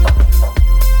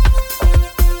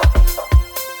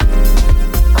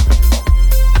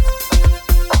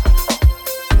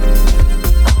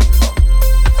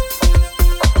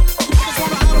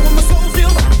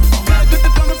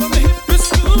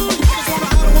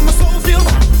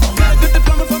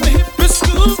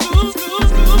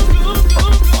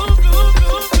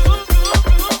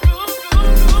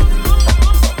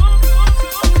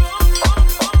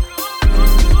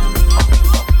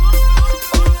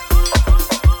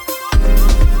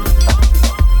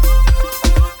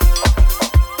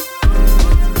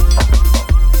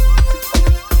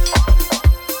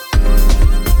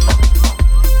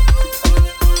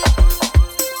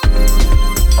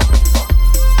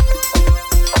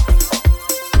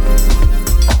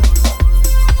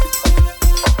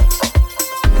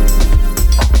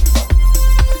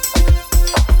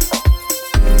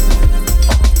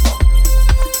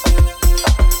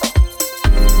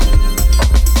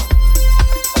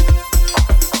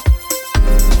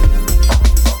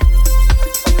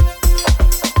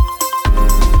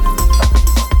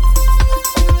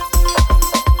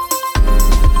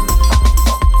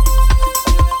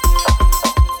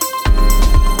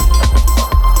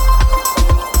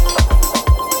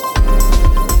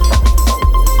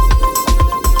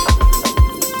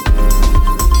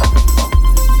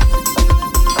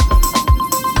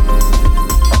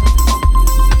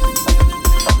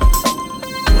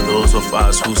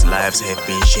 Whose lives have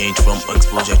been changed from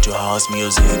exposure to house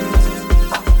music.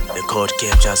 The code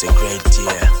captures a great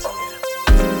deal.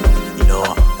 You know,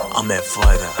 I'm a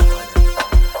father,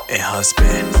 a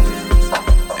husband,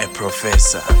 a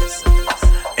professor,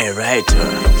 a writer.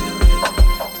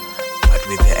 But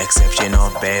with the exception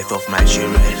of birth of my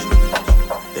children,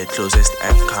 the closest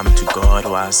I've come to God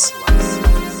was.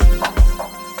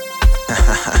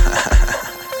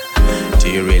 Do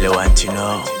you really want to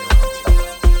know?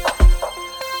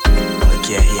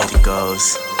 Yeah, here it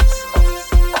goes.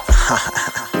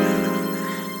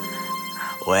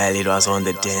 Well, it was on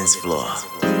the dance floor.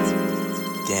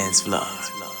 Dance floor.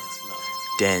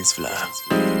 Dance floor.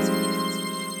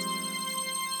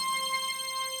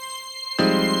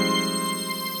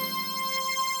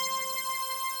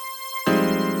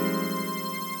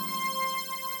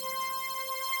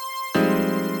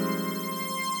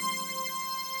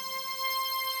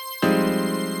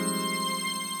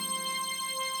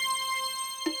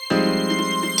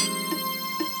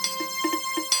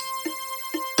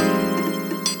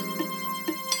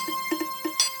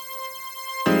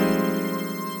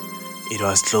 It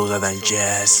was closer than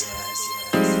jazz,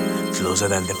 closer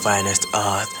than the finest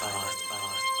art,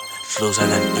 closer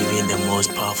than even the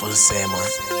most powerful sermon.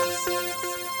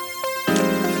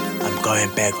 I'm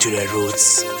going back to the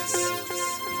roots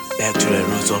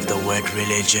of the word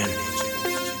religion.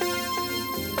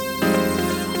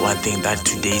 one thing that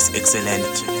today is excellent.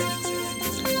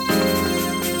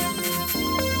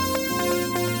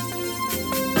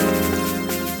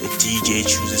 The DJ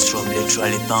chooses from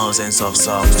literally thousands of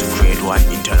songs to create one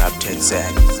interrupted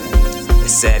set. A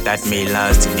set that may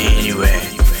last anywhere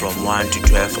from 1 to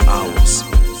 12 hours.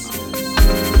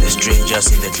 The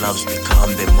strangers in the clubs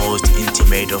become the most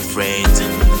intimate of friends.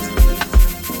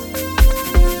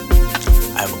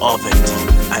 I've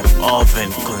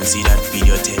often considered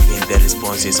videotaping the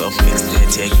responses of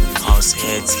ecstatic house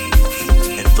heads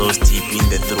and those deep in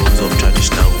the throes of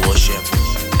traditional worship.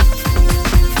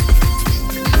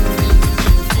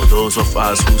 For those of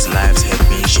us whose lives have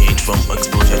been changed from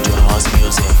exposure to house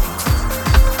music,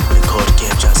 the chord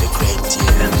captures a great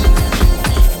deal.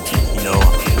 You know,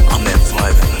 I'm a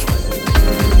father,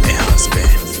 a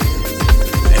husband,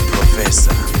 a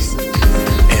professor,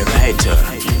 a writer.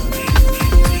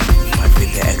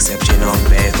 With the exception of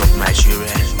birth of my children,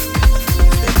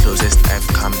 the closest I've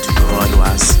come to God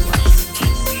was.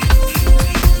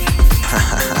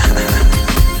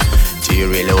 Do you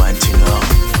really want to know?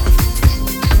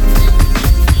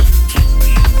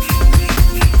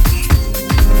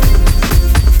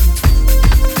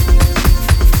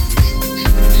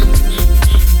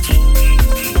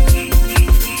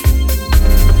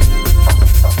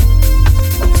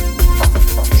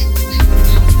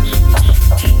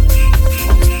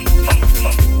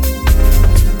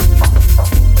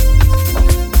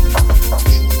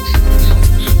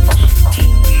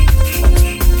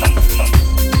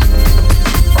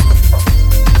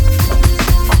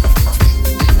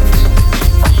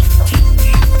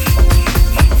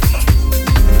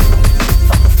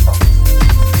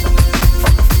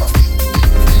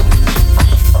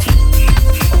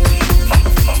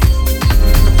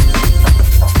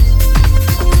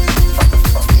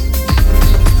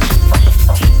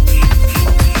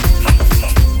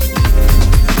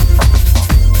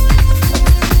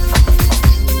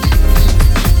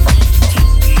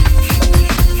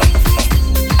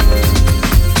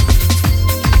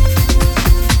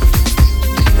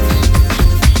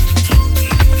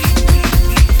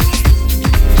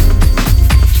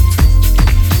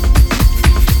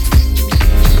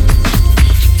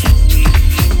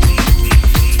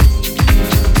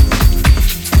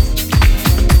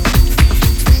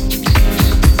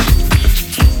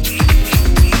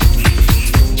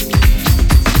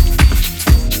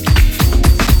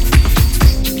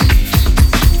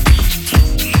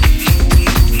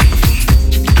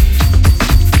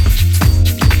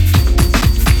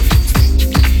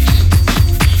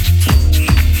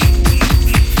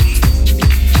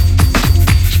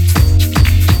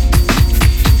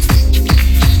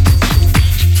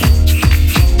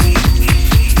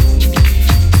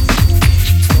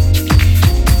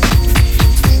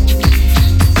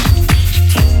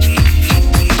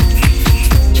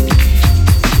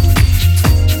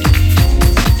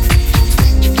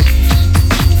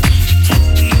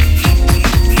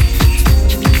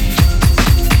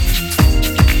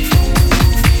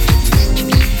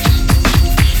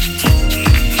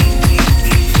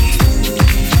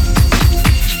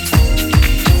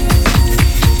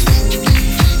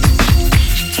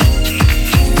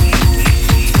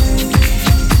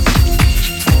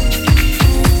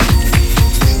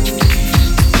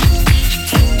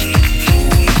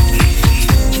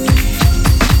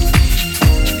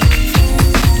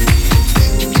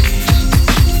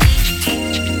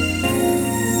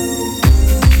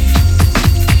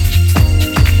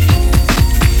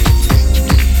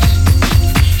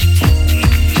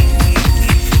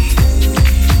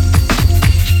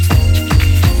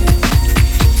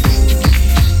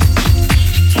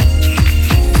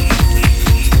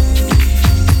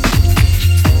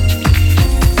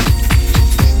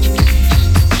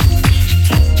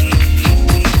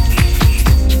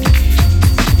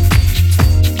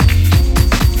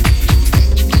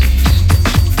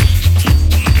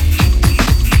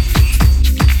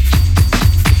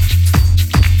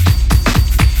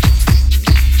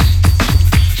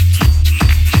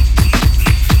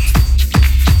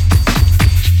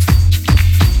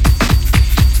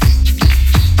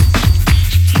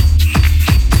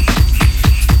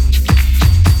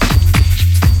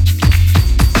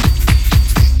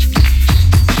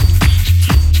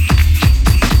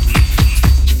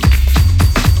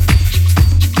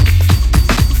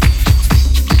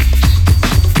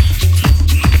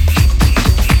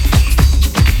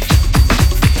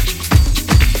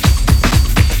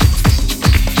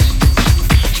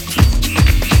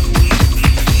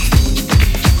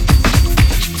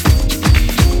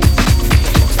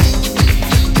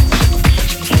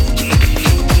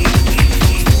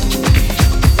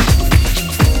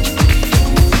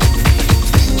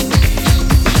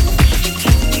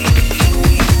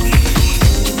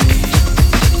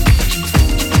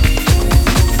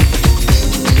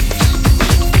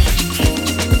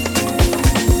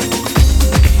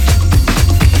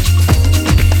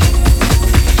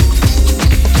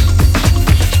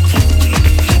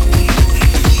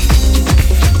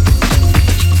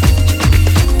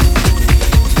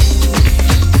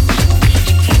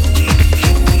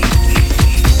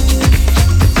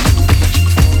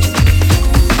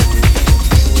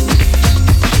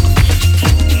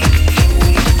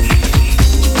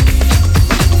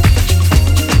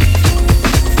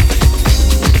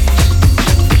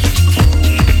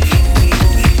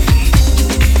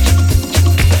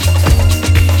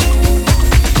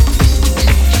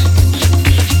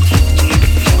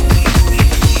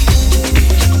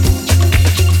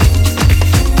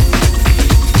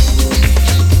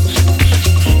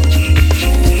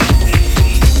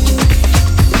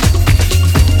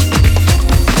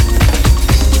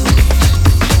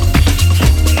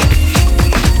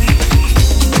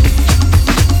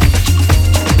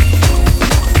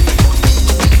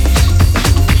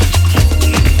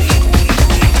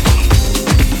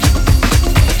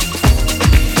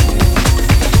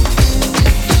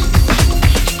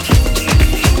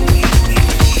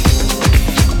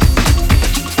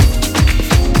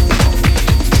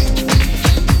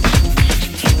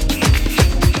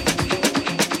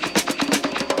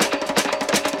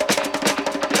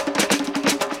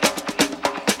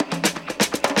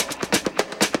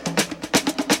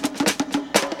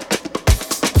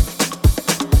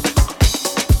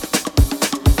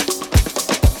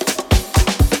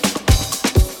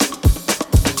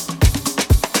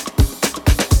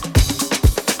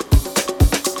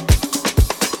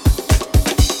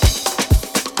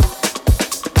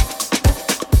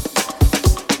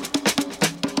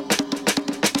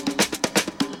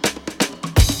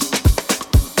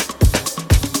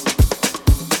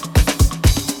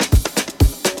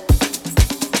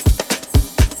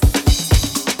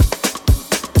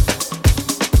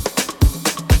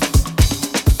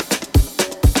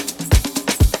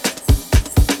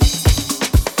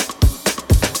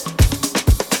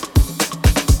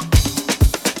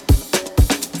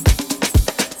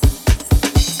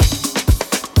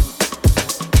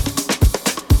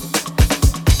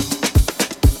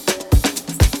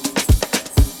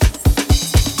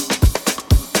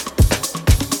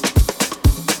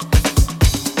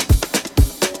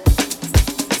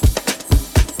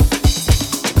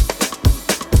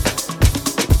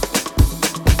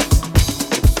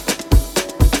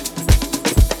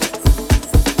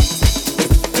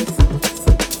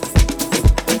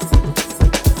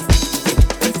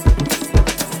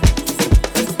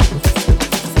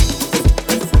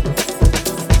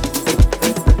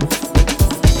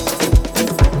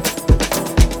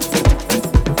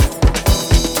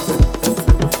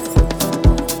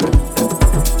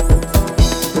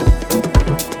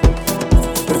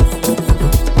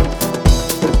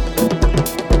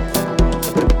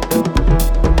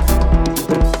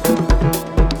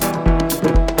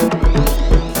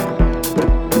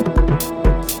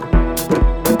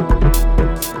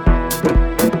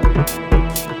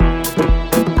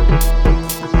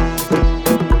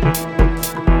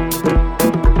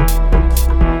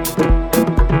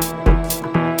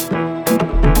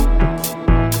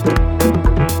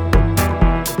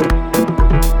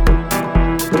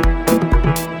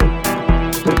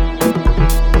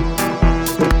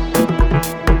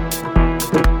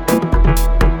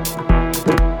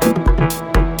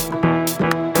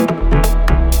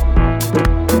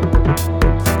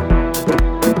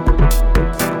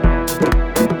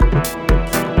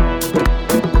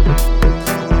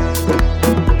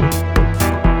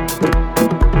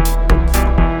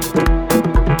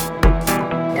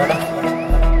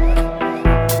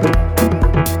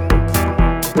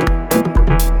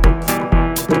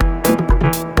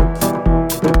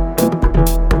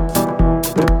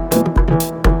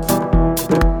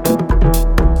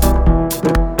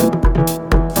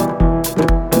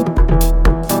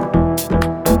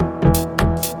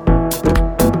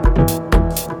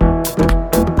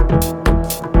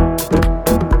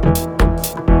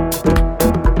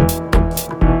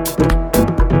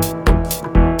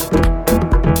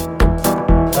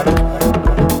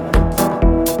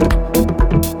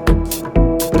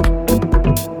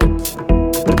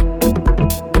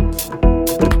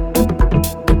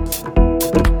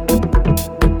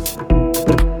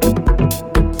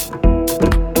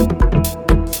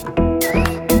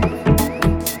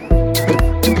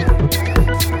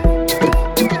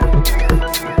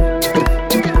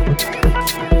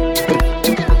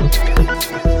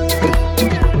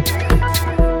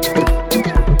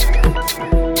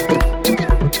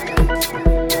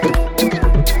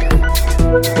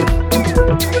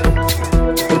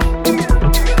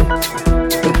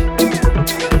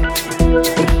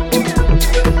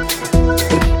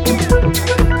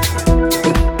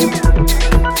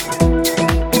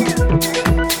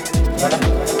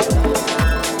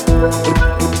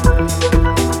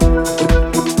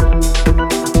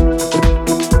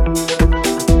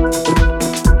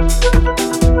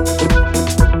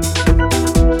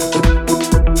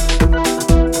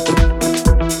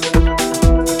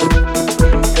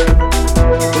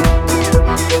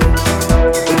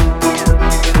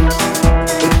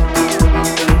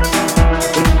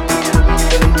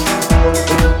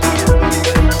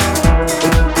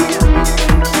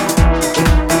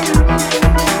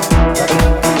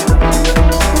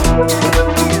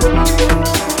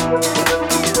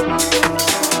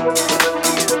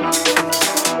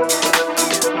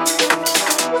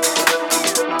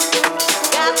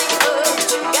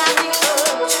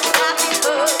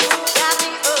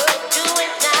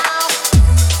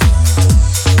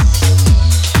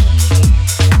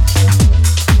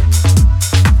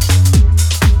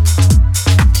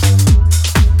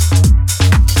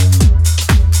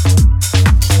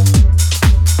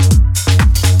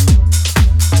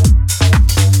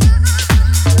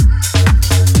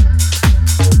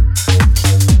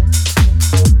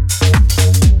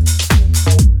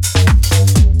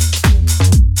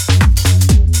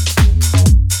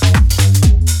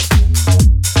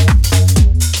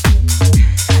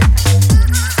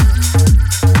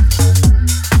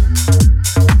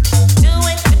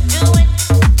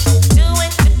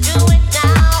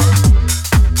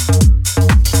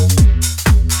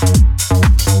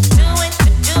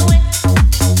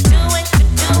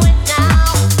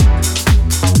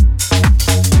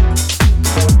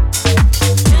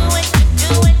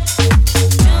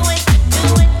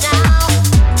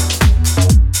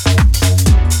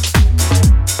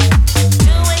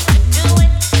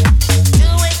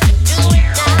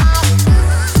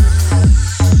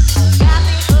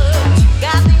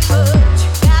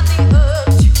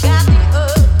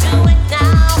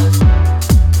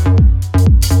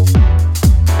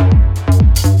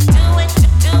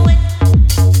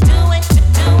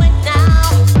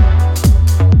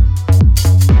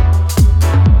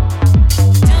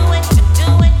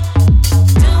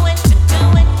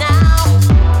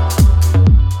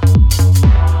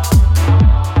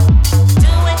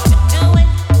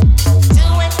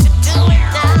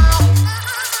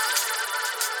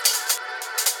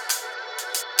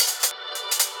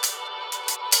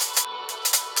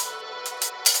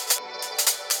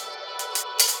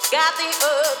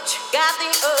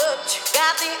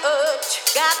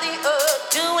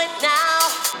 do it now.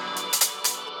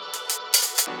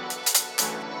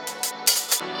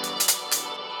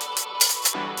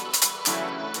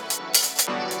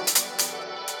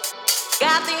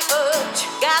 Got the urge,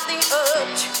 got the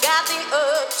urge, got the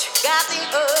urge, got the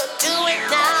urge, do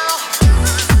it now.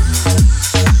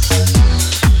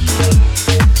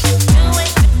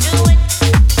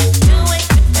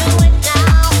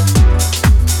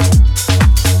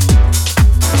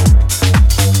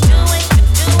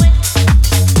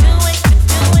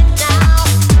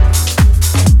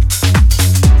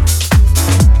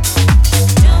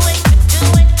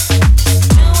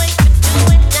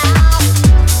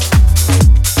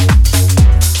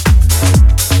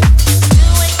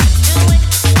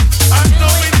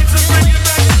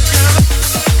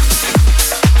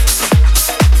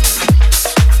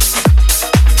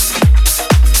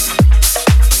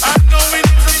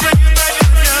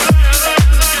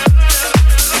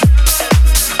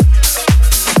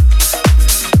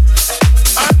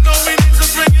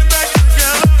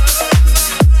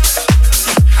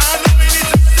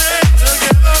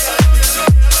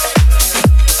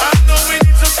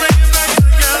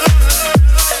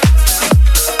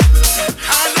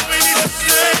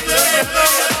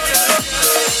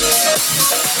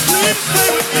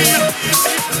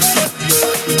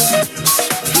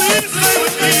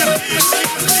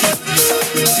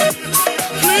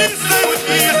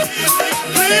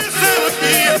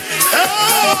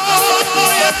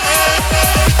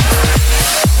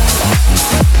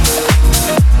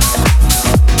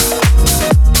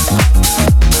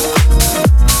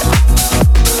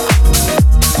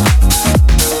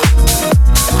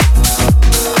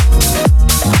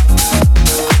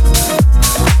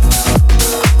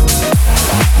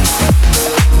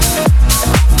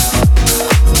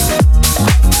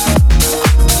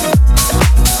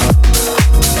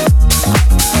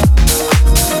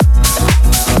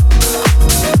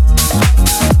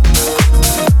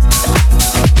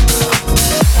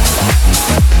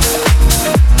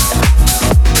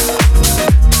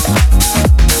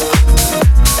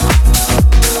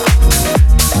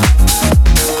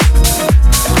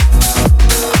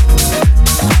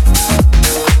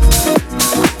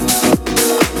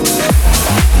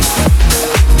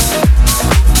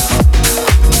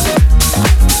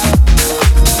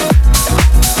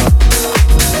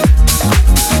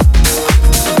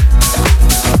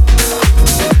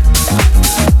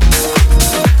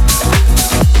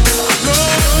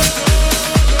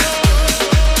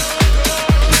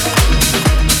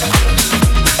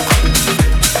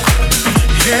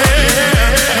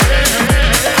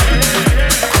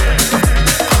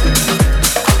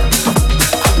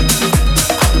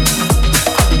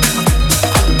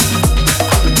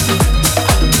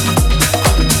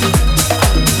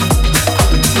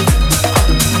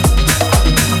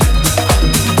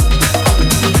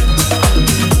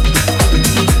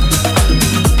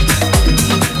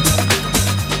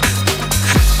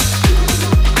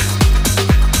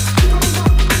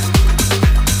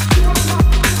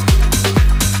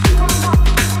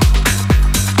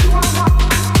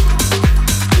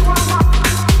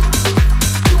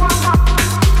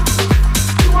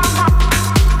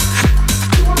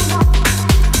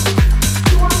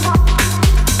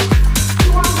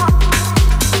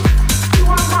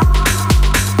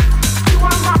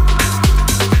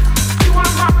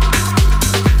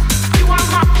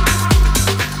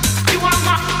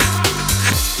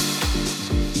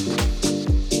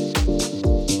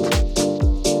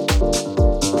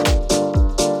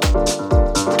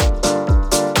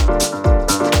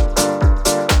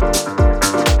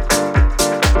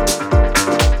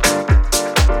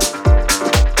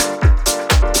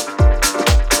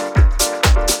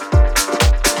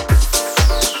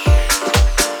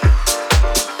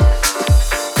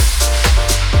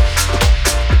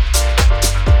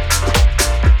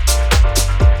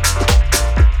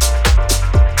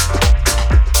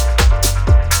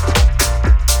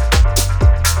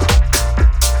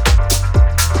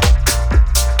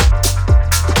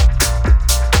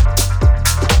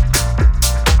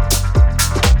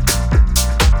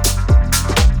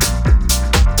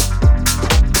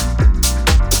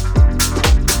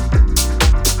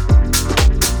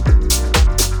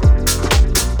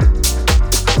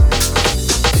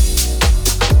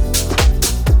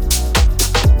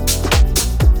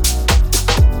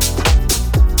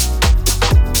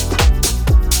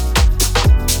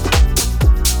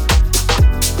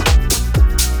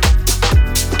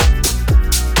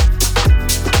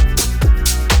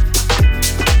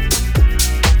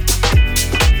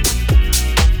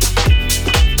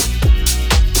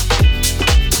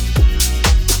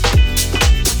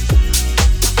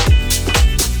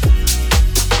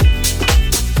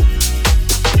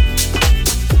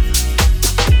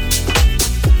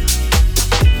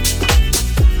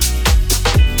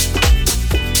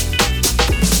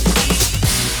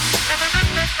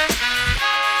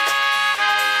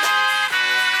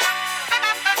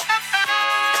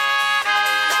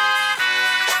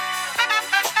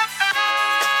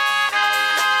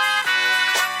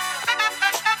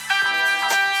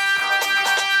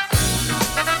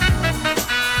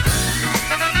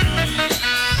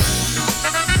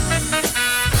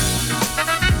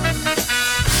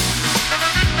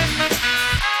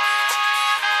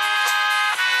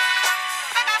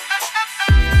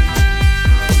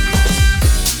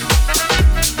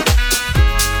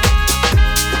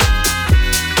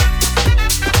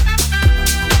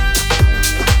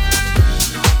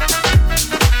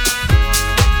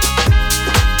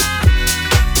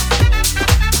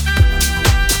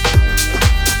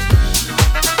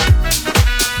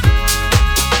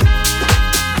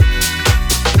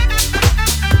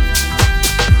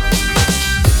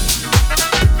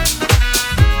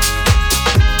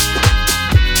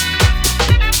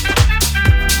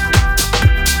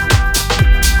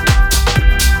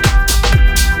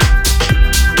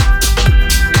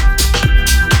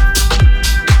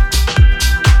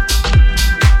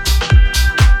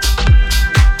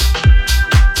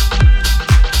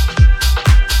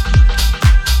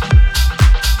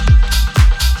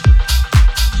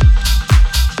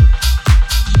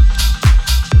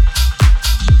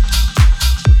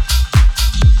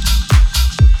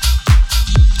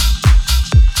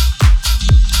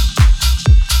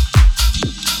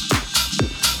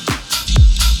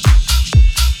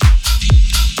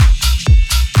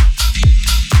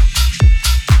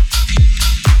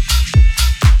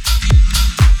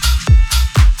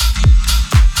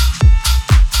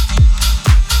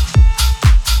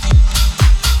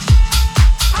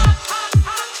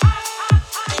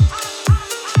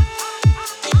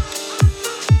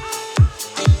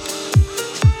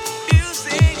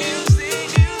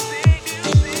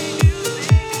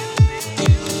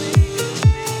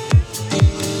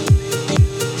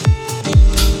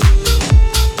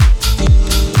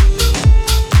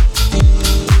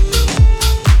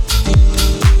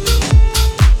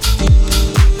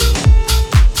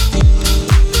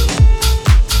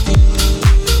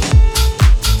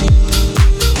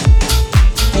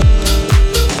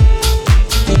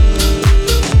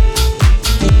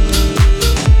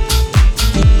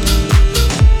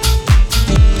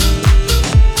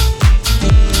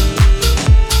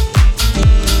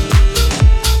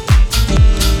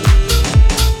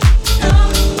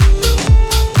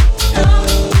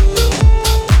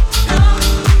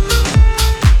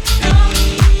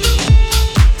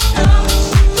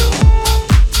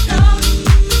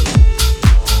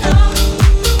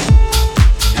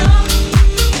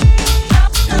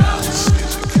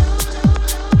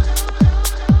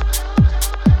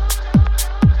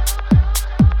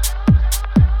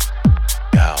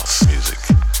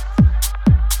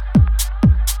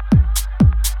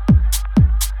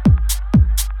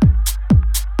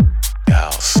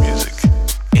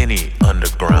 Any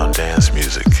underground dance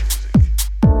music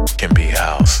can be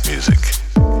house music.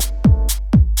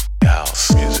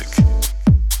 House music.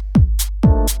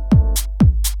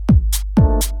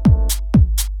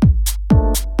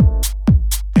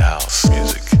 House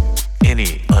music.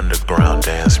 Any underground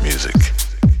dance music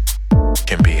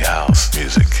can be house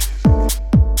music.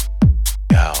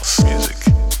 House music.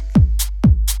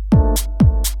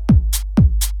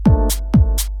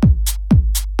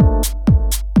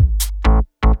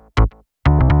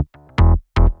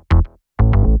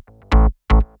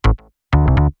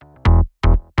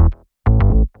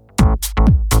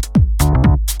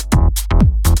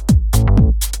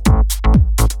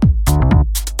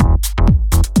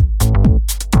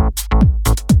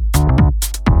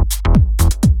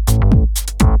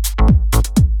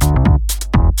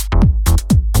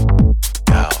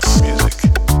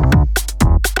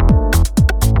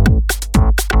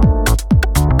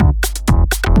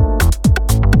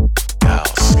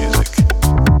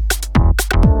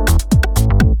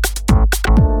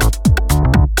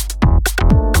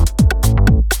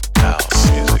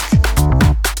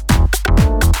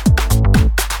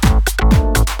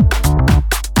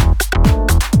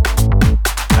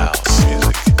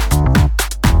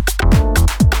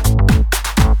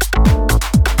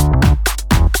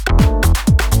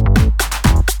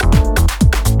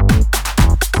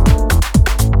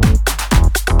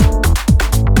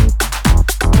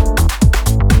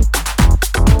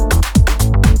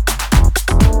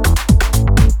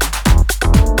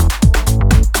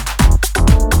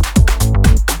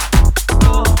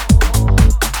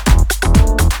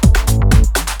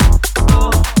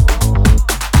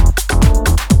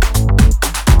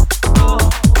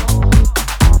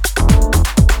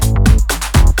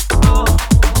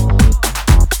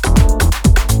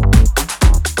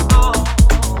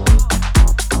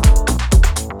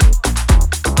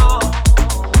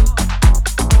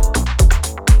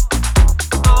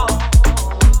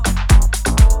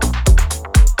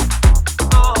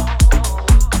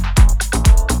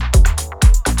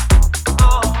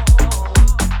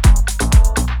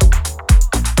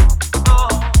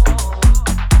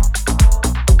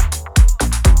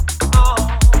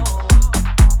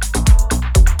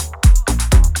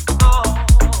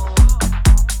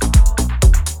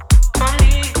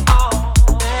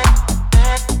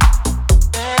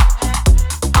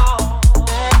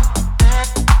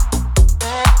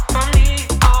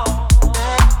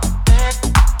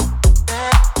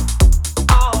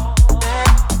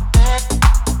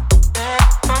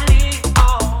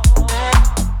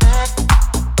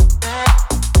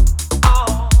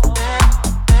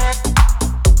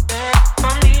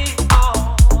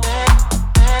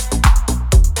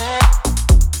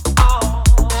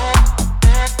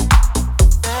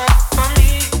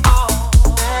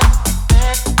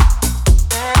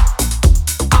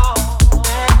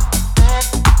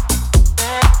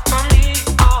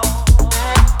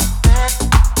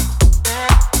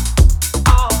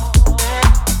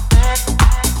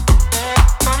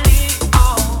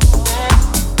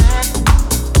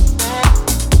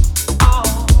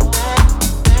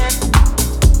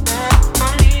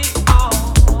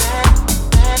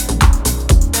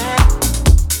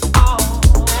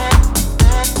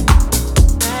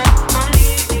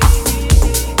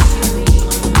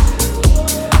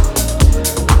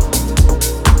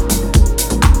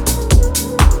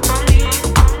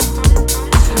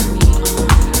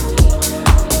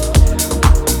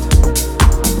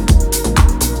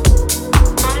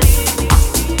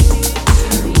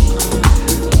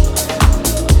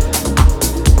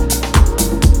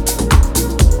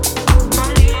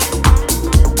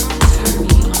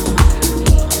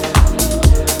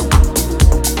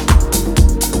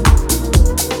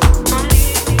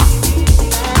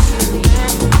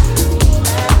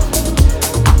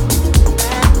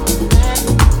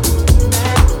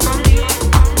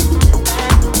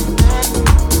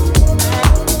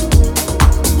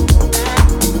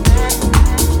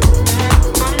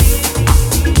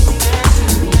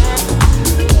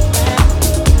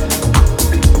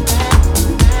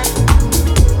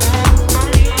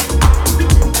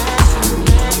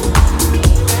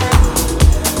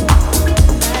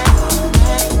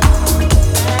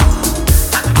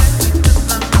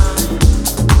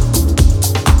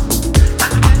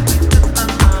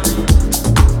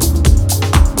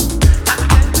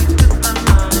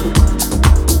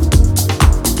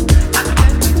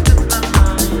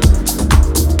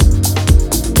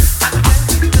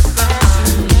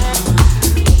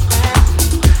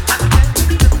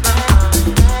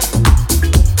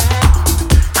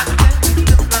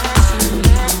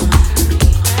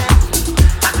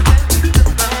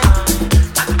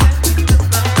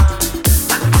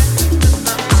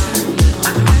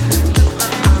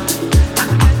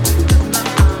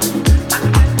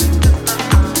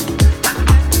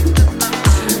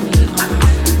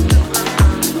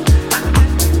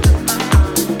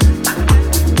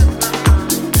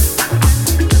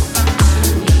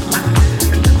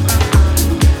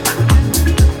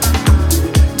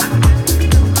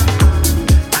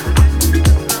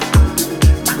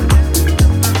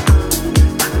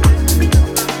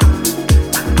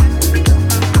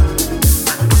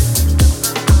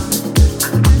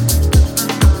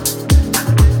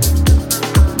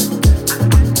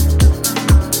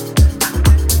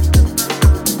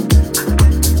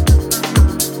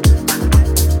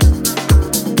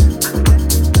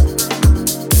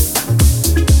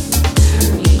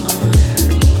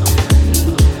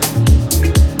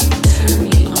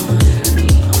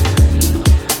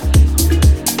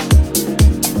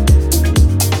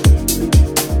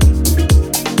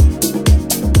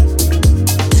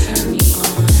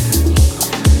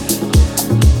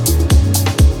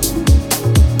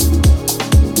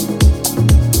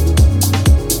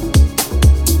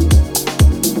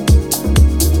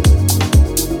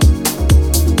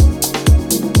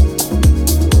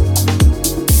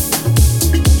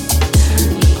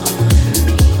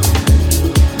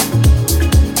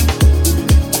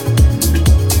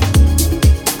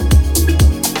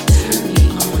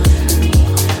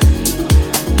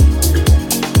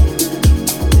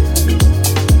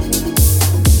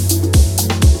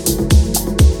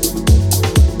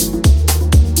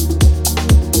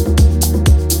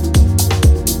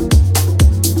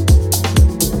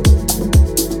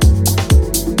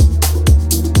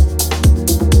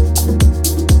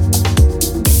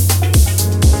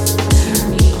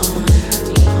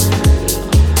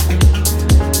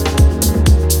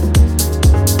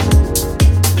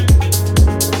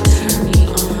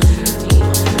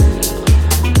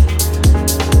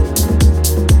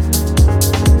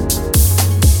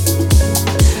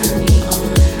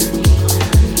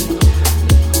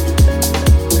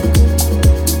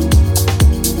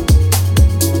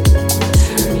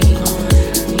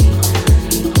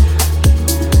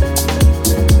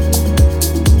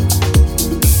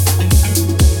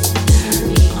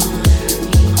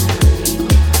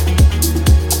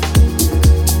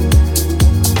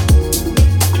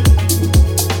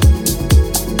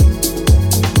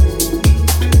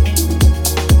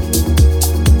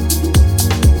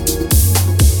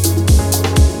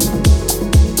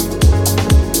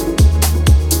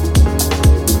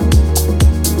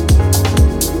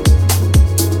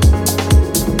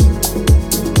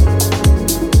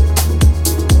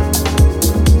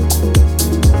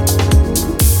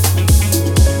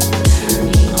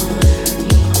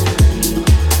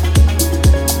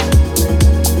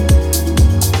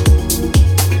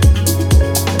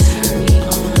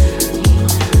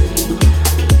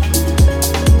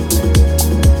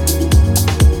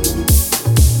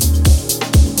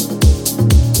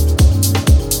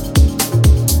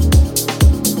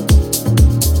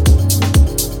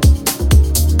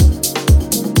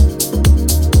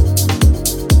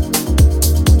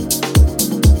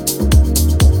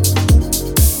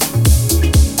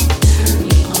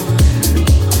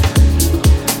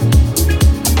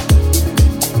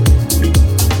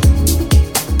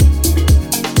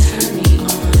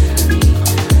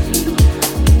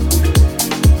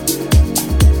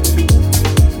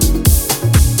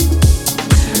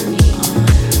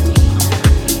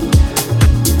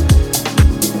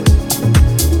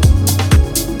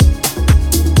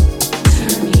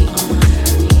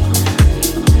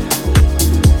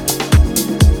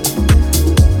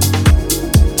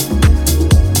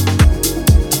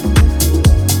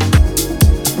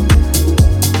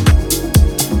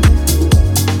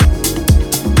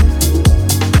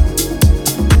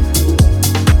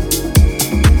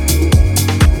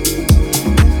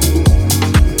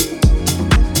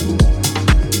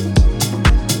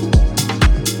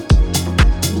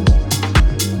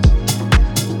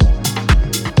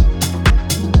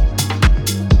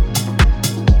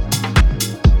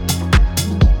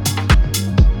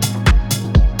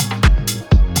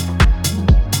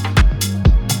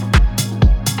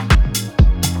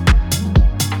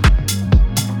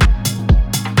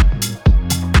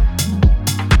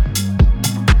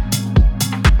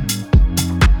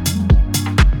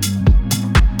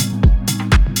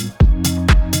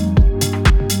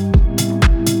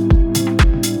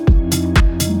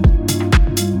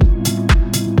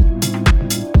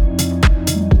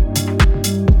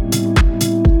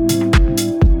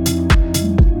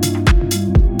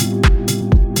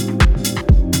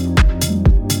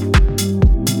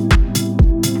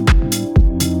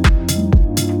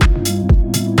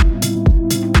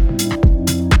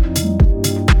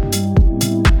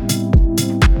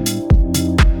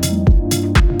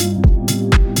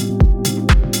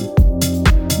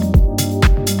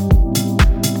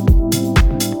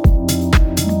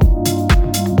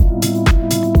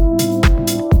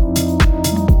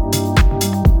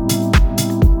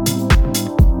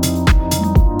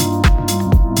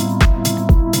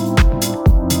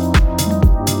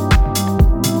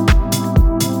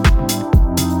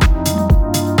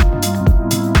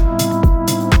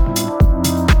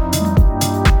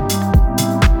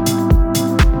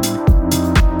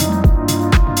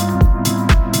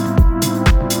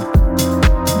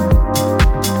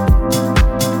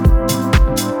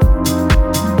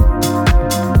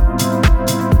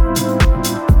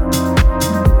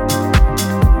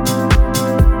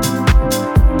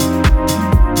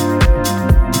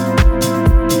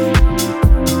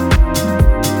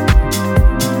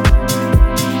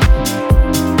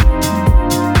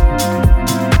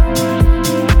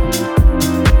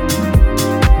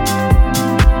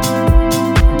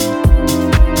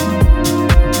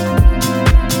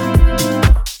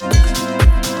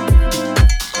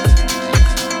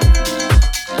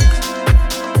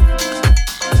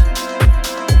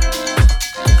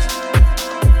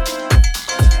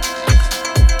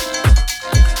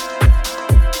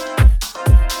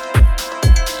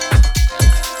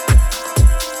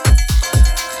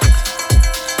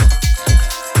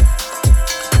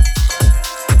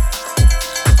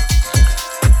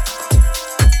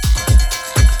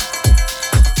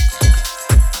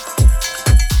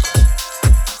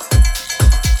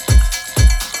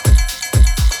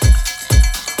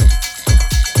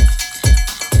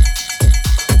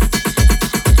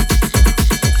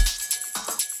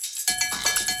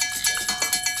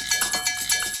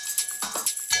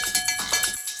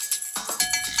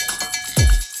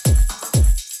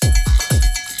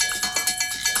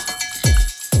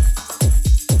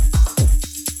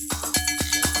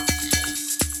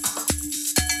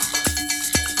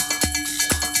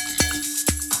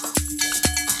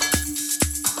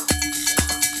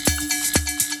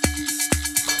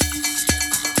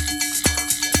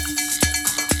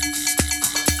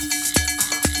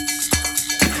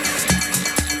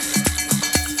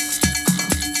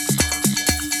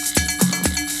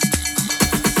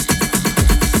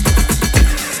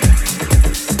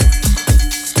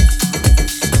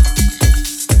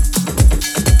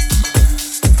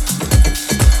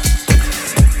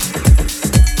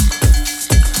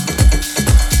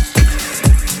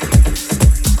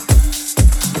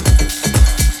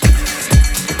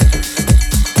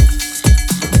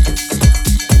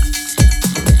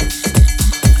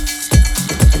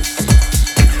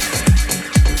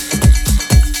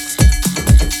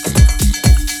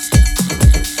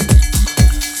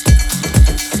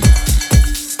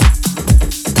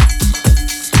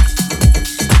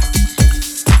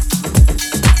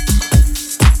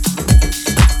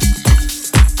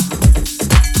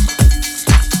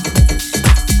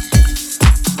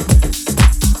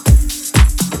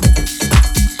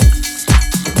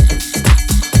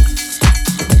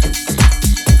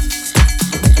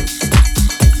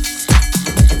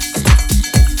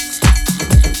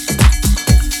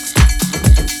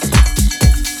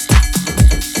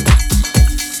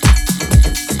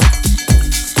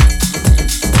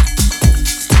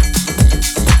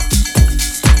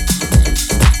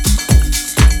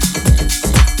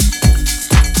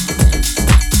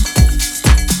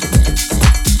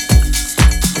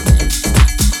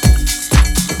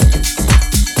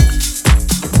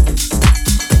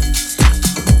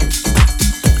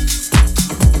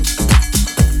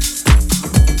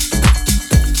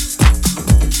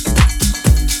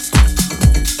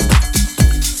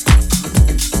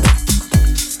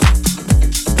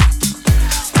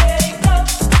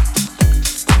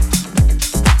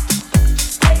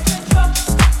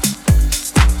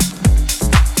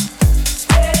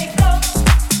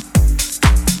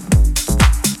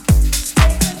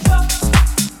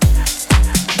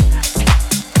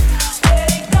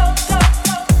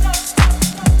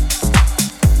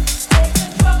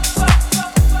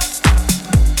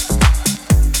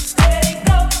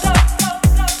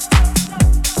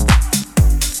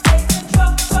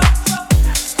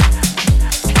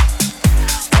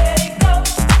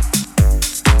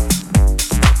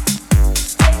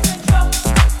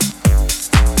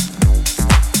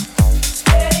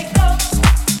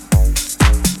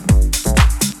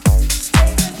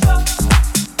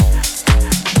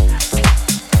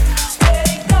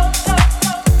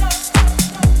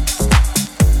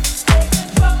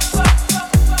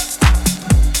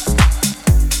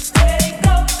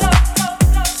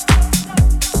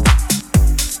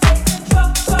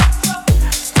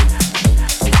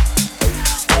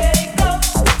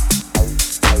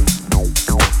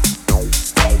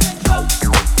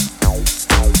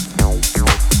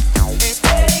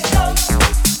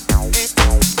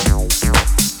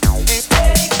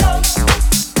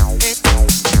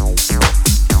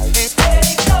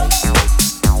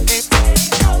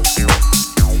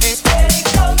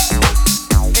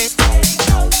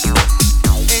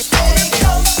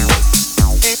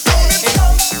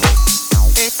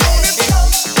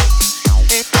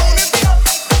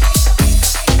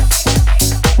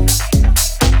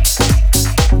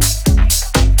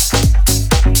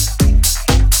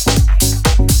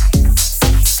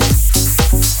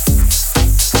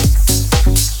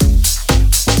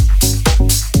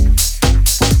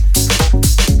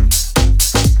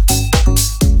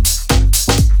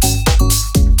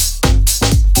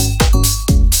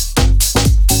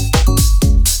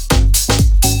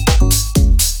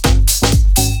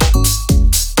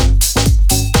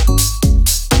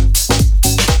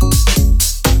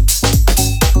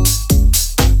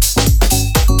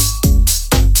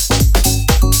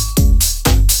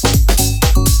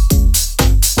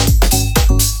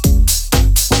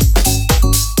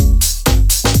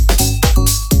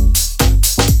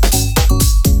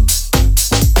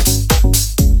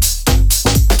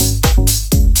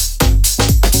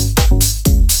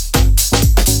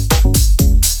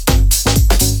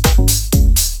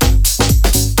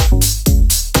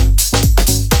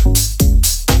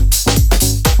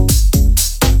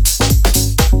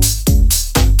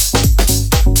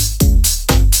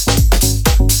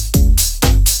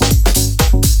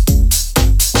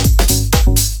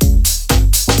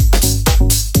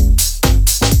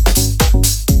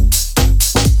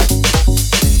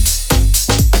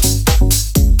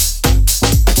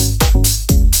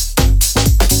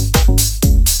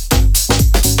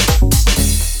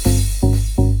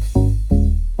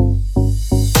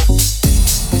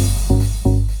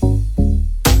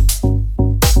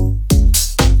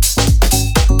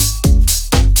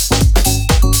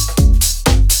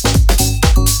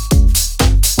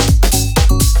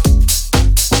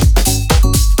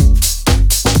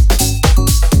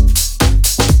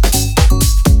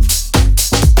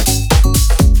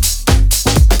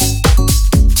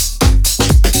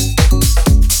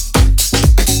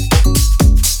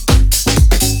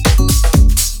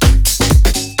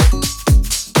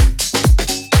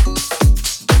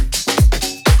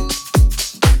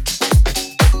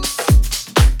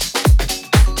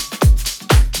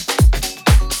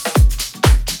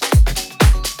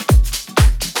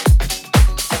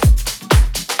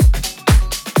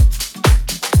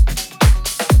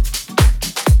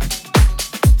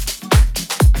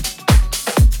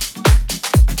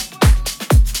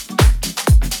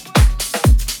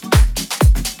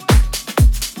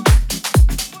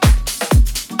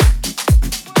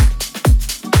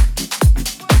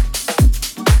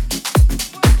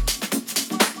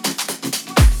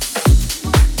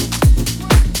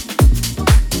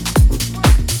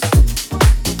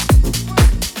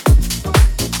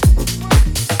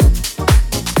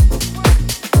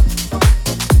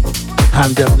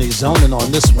 I'm definitely zoning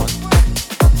on this one.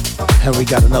 And we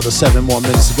got another 7 more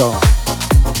minutes to go.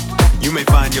 You may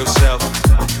find yourself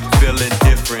feeling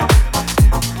different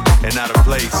and out of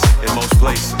place in most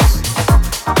places.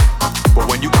 But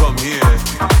when you come here,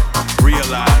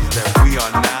 realize that we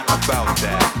are not about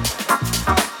that.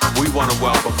 We want to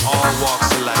welcome all walks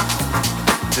of life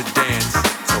to dance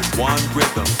to one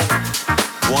rhythm,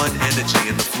 one energy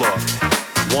in the floor,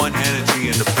 one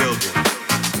energy in the building.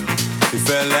 You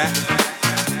feel that?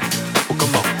 Well,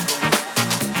 come on.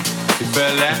 You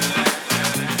feel that?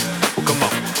 Well, come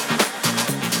on.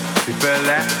 You feel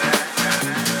that?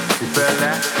 You feel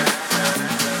that?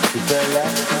 You feel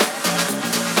that?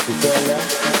 You feel that?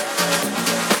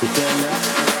 You feel that?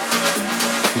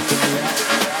 You feel that?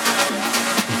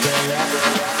 You feel that?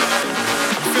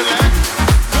 You feel that?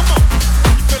 Come on.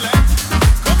 You feel that?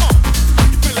 Come on.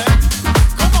 You feel that?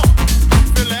 Come on. You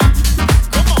feel that?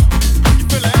 Come on. You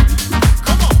feel that?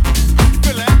 Come on. You feel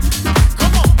that?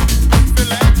 Come on. You feel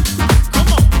that? Come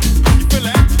on. You feel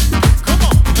that? Come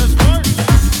on. Let's work.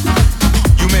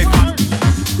 You make fun.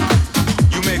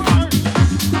 You make fun.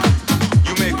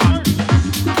 You make fun.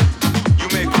 You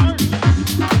make fun. You make fun.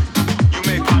 You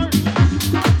make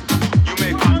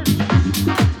fun.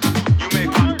 You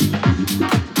make fun.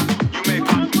 You make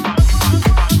fun.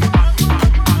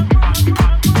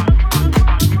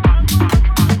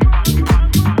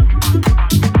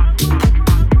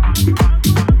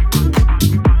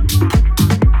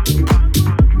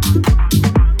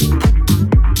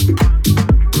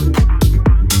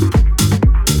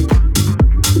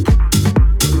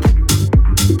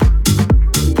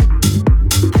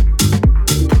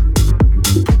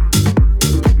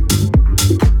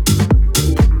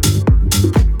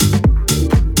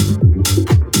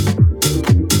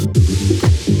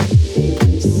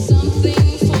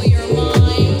 Something for your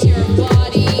mind, your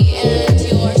body, and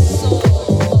your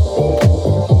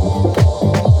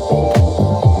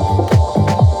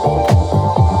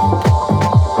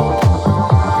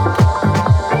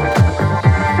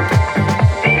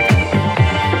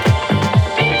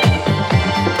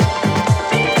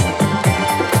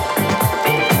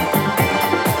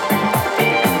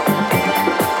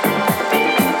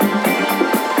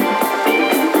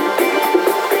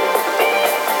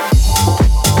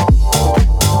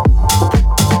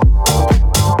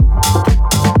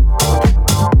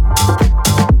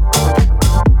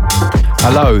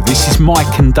Hello, this is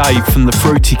Mike and Dave from the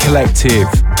Fruity Collective.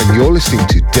 And you're listening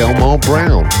to Delmar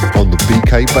Brown on the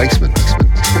BK Basement.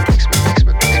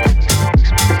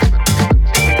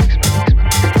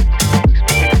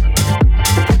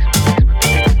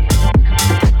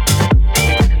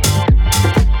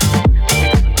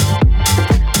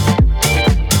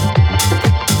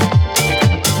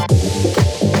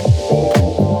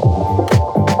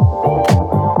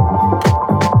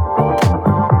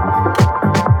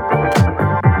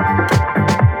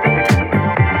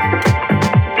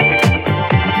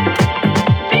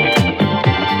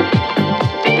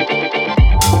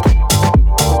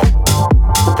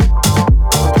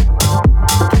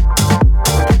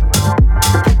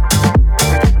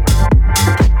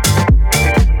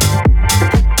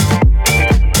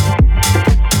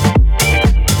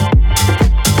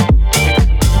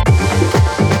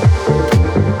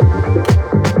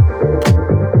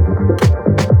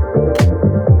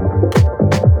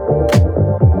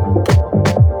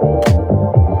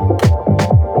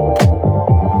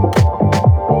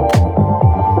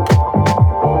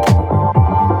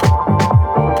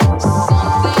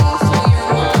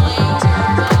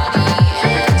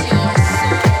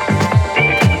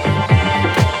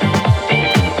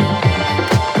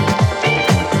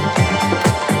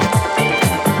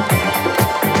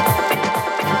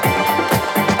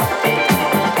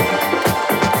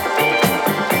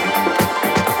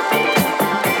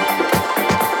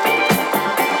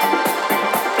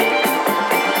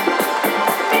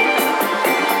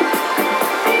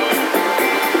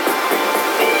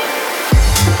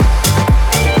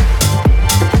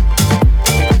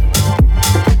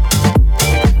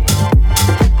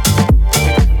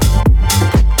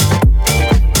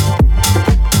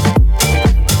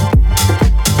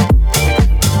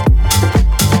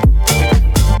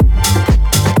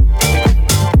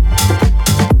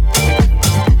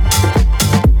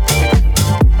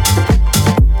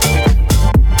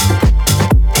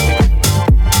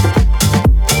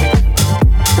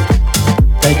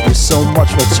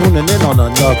 Tuning in on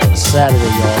another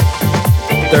Saturday, y'all.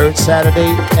 Third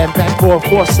Saturday and back for a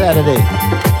fourth Saturday.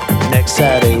 Next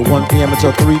Saturday, 1 p.m.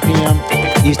 until 3 p.m.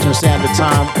 Eastern Standard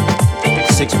Time,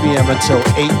 6 p.m. until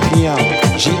 8 p.m.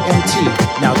 GMT.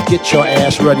 Now get your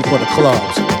ass ready for the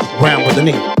clubs. Brown with the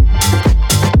knee.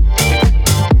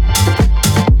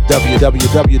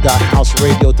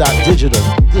 www.houseradio.digital.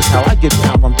 This is how I get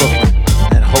down from Brooklyn.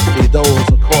 And hopefully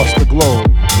those across the globe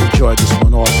enjoy this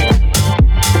one also.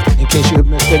 In case you have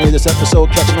missed any of this episode,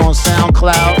 catch it on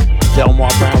SoundCloud, Delmar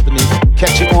Brown Anthony.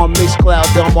 Catch it on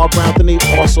Mixcloud, Delmar Brown Anthony.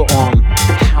 Also on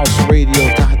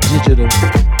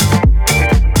houseradio.digital.